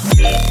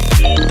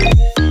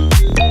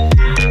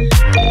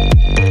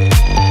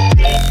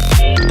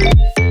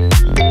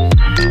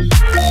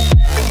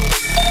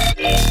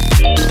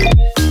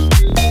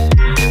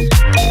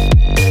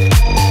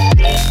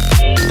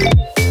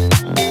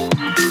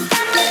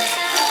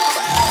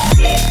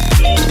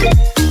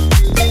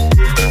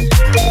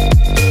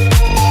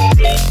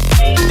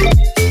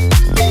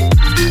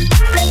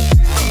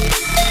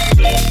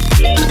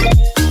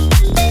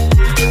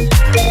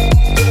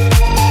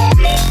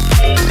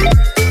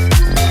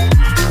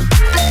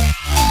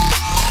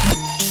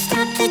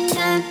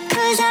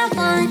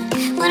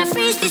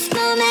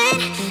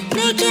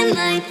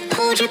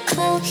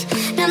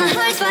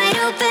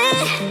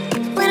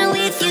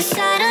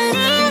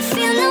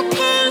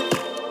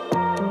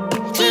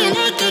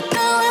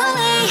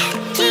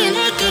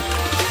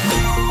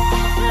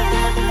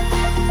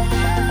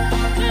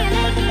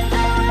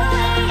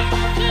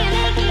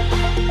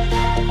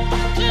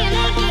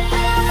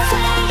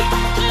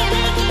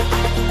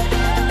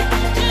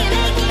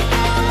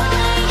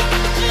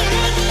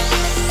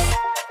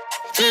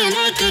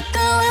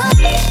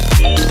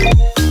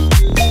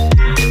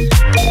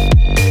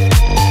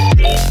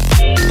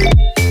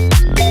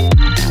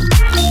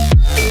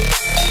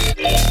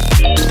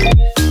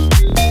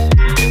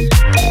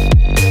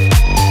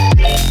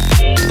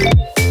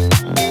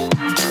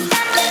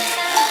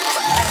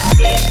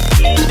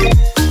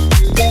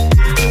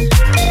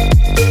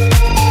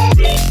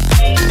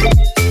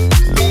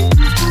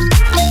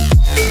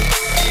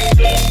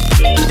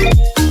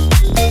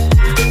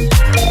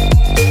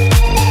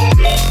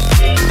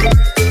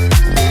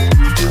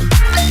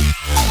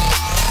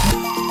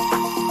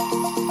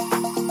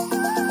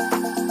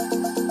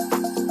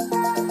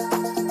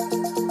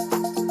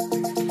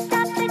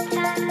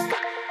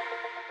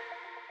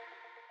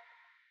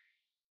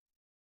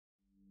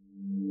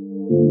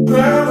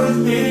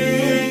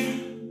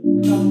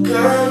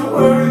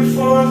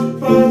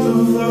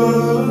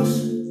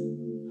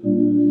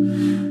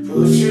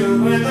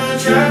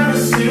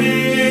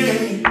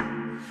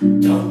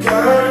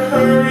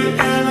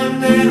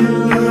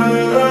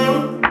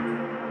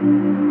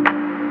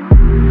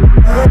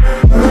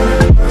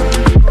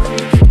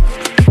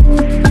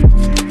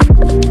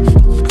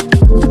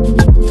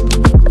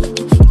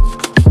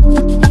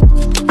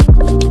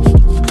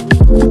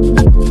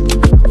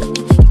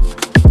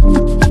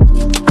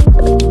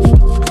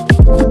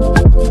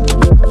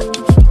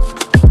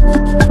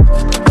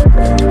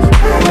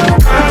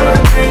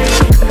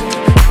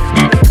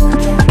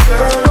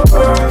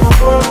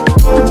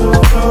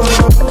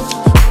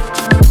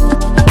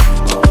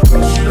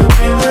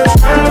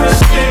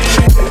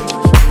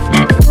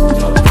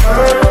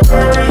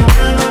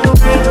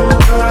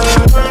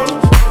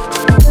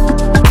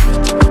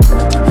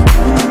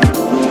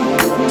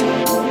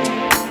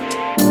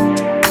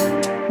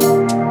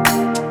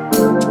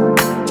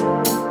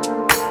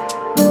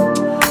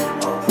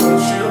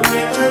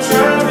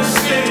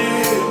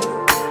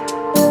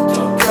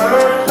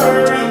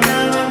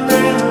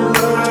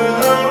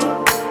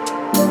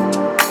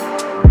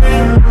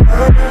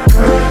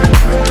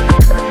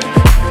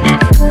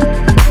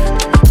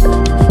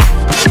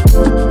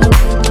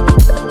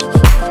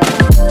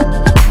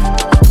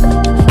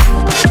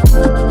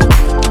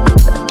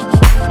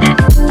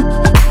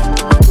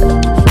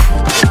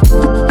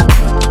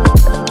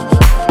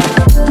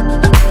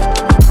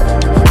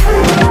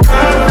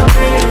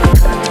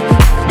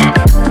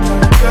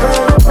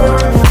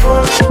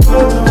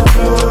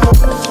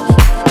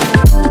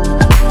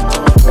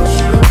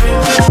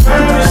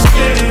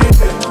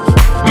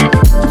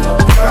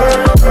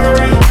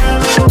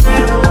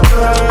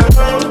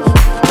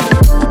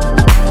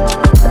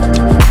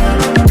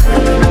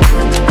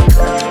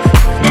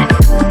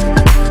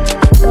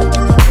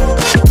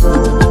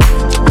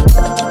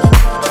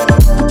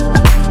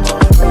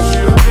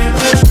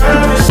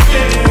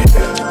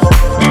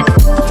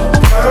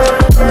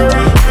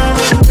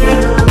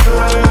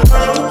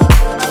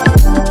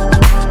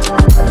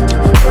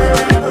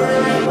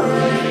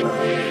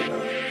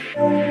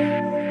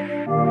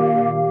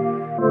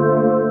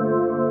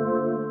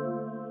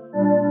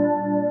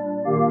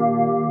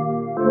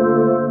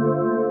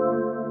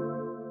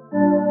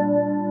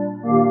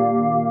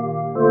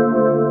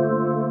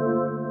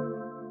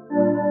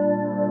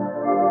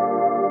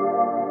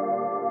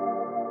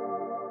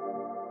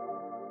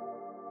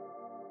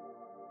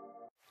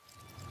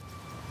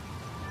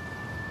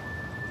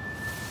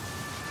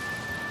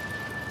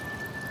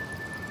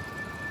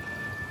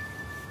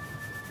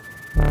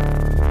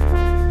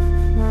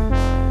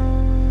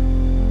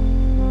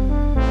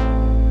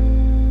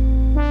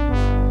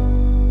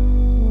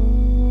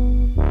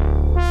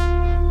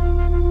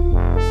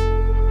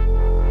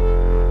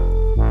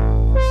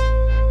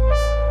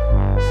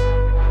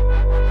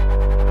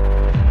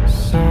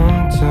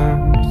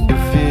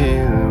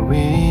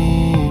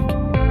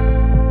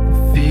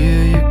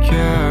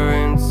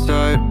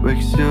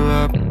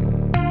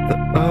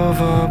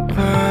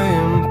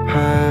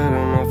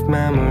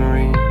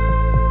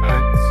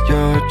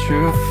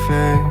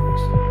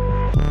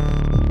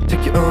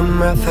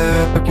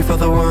 method, looking for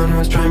the one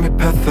who's trying to be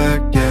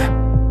perfect, yeah.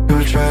 You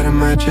will try to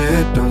match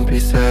it, don't be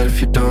sad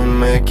if you don't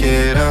make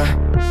it,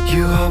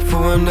 You hope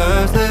for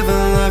wonders,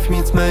 living life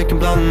means making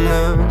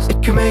blunders.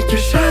 It can make you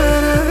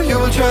shatter, you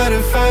will try to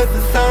fight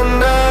the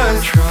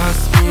thunder.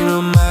 Trust me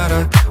no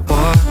matter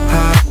what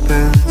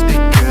happens,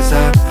 because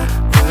I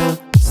will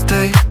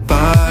stay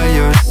by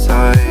your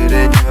side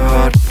in your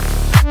heart.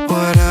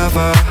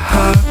 Whatever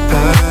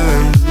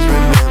happens,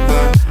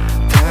 remember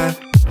that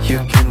you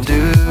can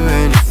do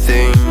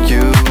anything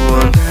you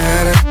want.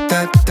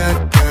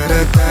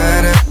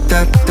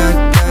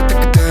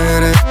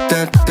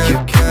 You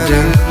can do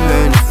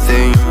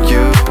anything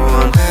you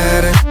want.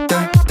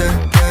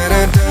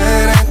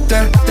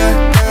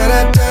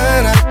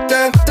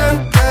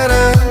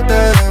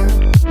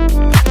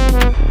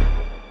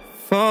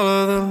 Follow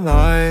the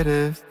light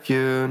if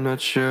you're not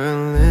sure.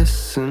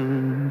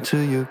 Listen to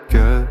your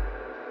gut.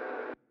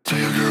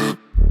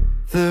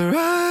 The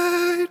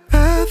right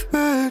path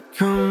will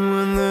come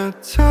when the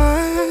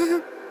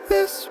time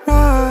is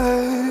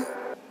right.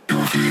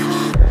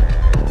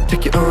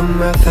 Take your own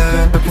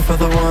method, looking for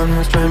the one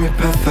who's trying to be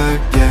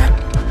perfect, yeah.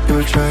 You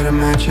will try to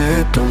match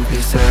it, don't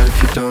be sad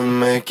if you don't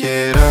make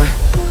it,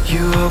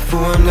 You hope for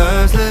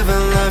wonders,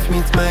 living life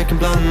means making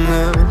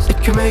blunders.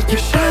 It can make you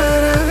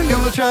shatter, you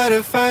will try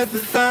to fight the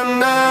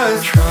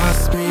thunder.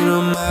 Trust me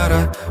no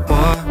matter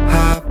what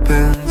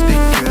happens,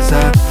 because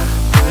I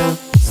will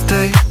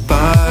stay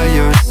by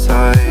your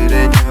side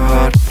in your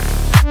heart.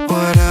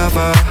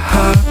 Whatever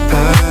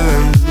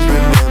happens,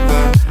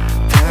 remember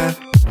that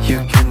you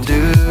can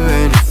do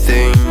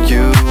anything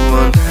you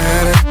want.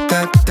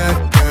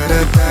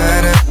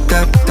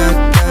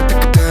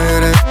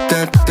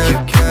 You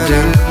can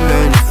do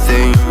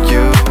anything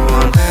you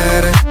want.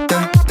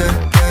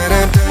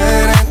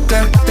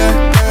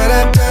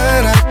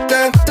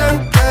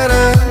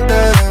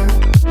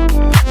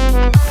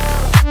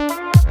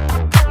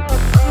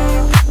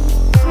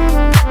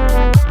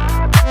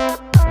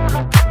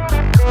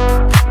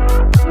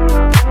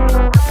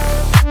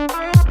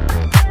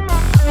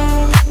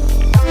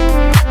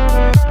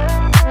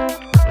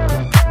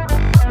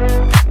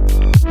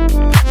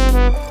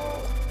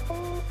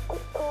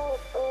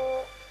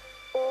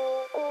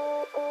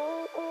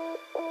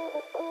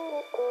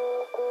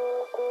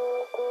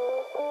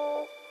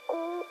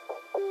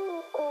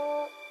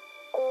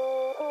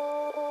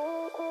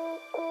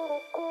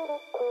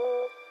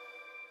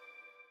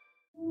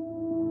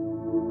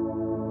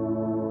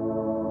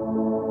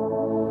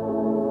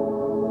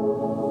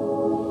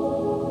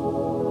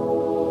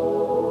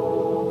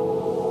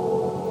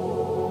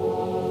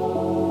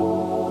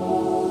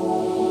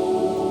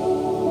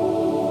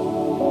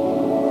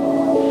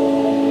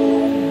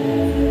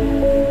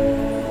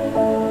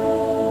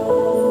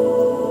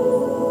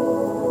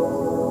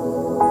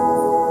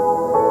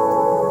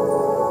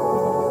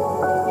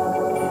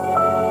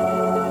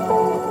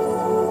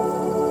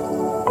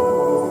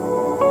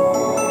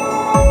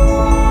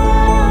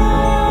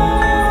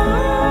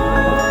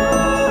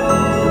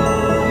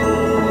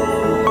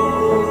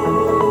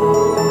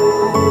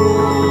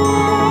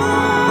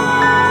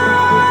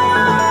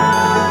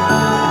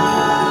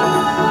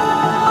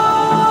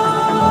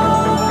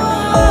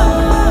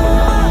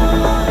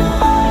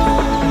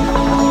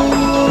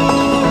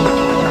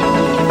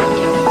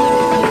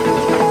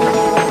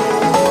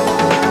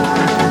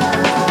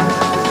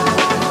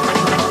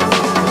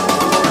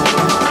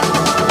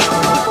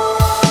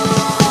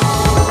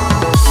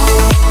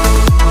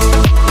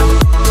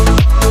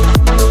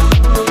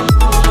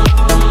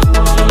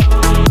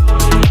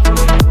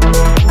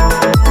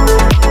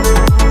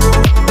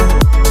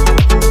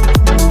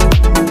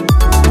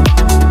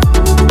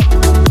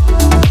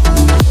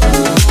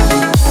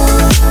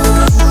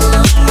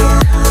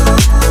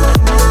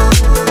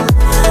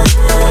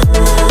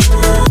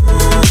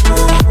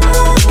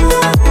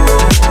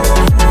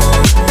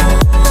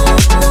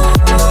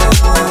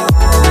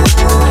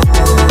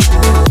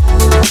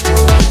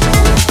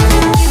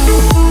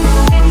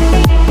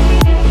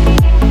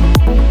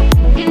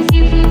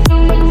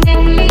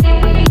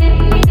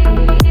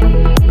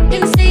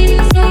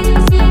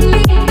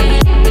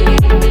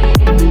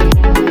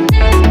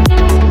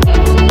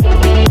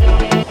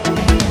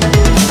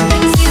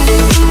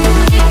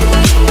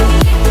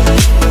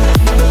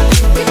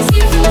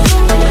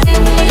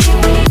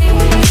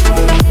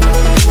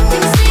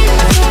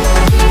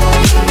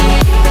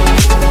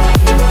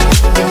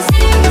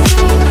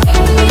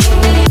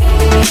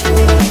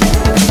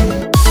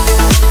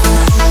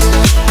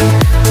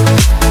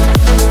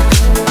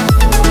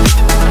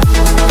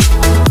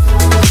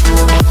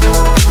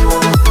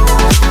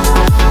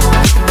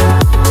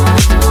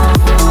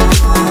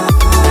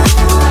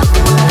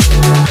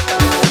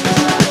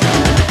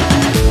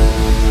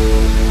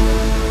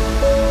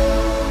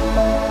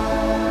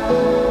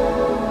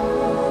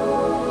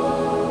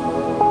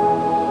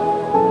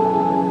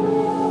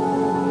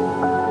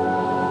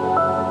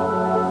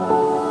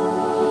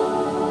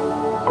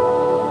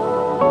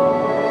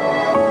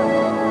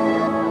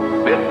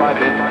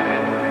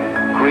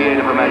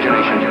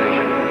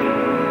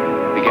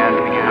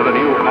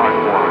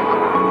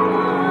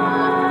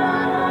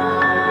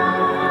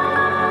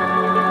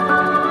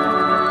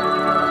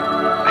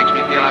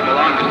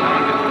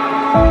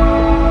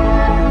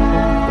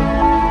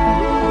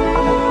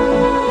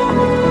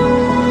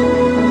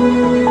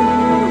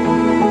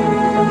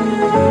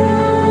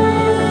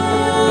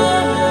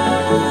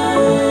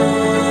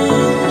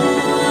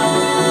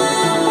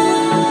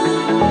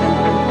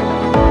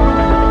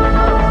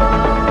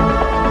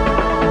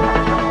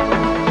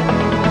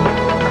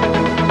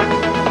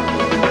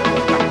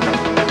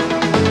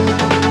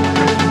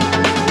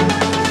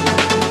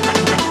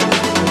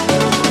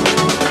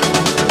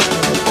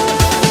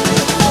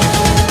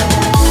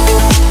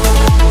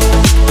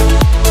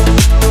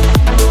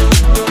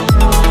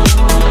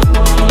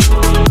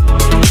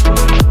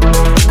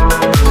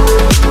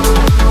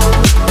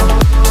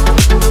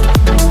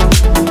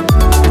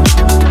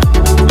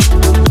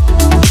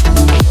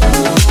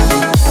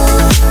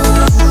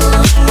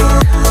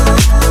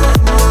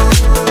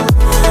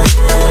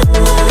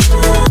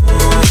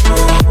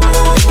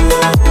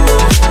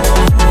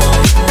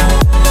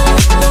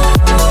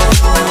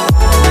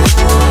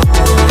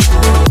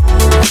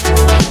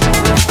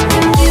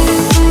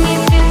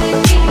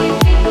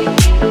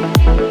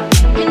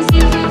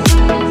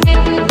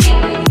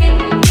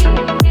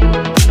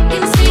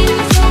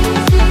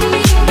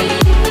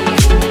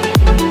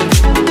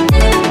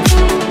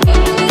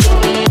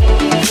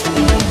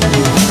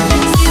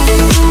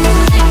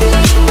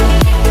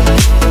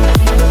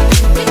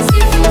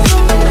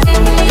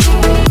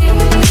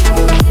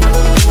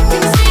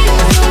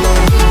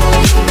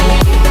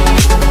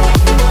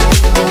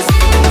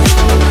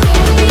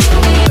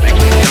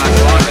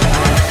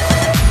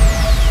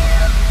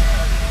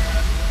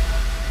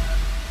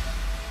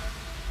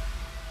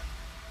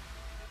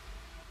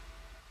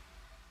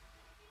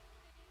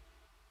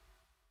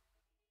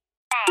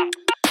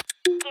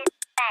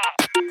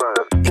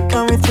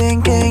 got me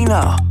thinking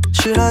now,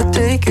 should I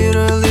take it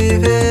or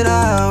leave it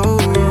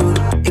out?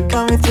 It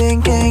got me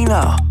thinking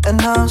now, and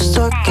now I'm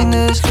stuck in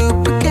this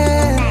loop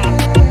again.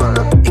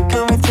 It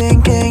got me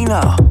thinking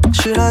now,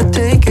 should I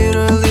take it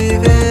or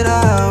leave it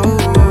out?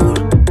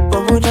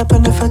 What would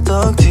happen if I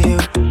talk to you?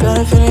 Got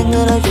a feeling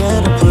that I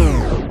get a clue.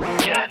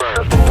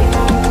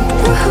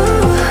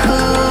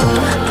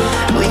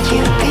 Would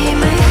you be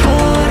my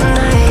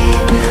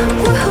Fortnite?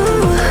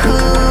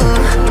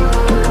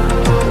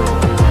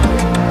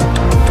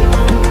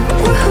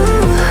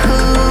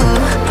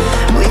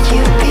 Would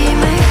you be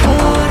my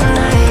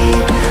Fortnite?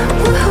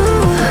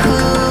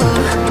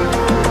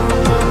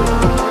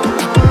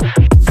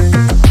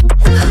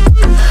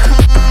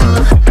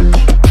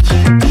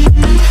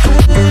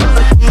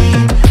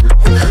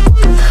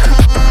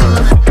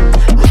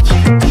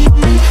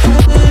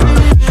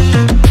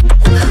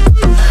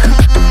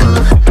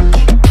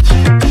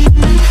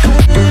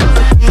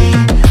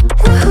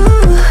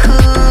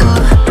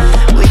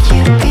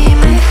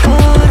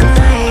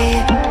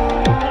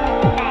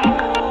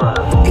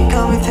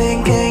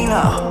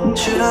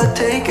 Should I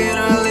take it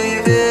or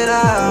leave it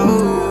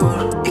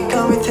out? It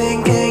got me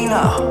thinking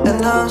now,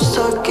 and now I'm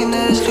stuck in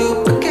this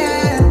loop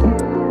again.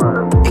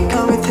 It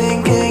got me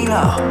thinking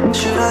now,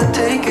 should I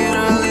take it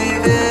or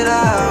leave it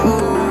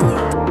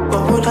out?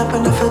 What would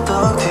happen if I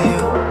talk to you?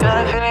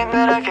 Got a feeling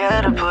that I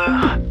get a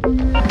blue.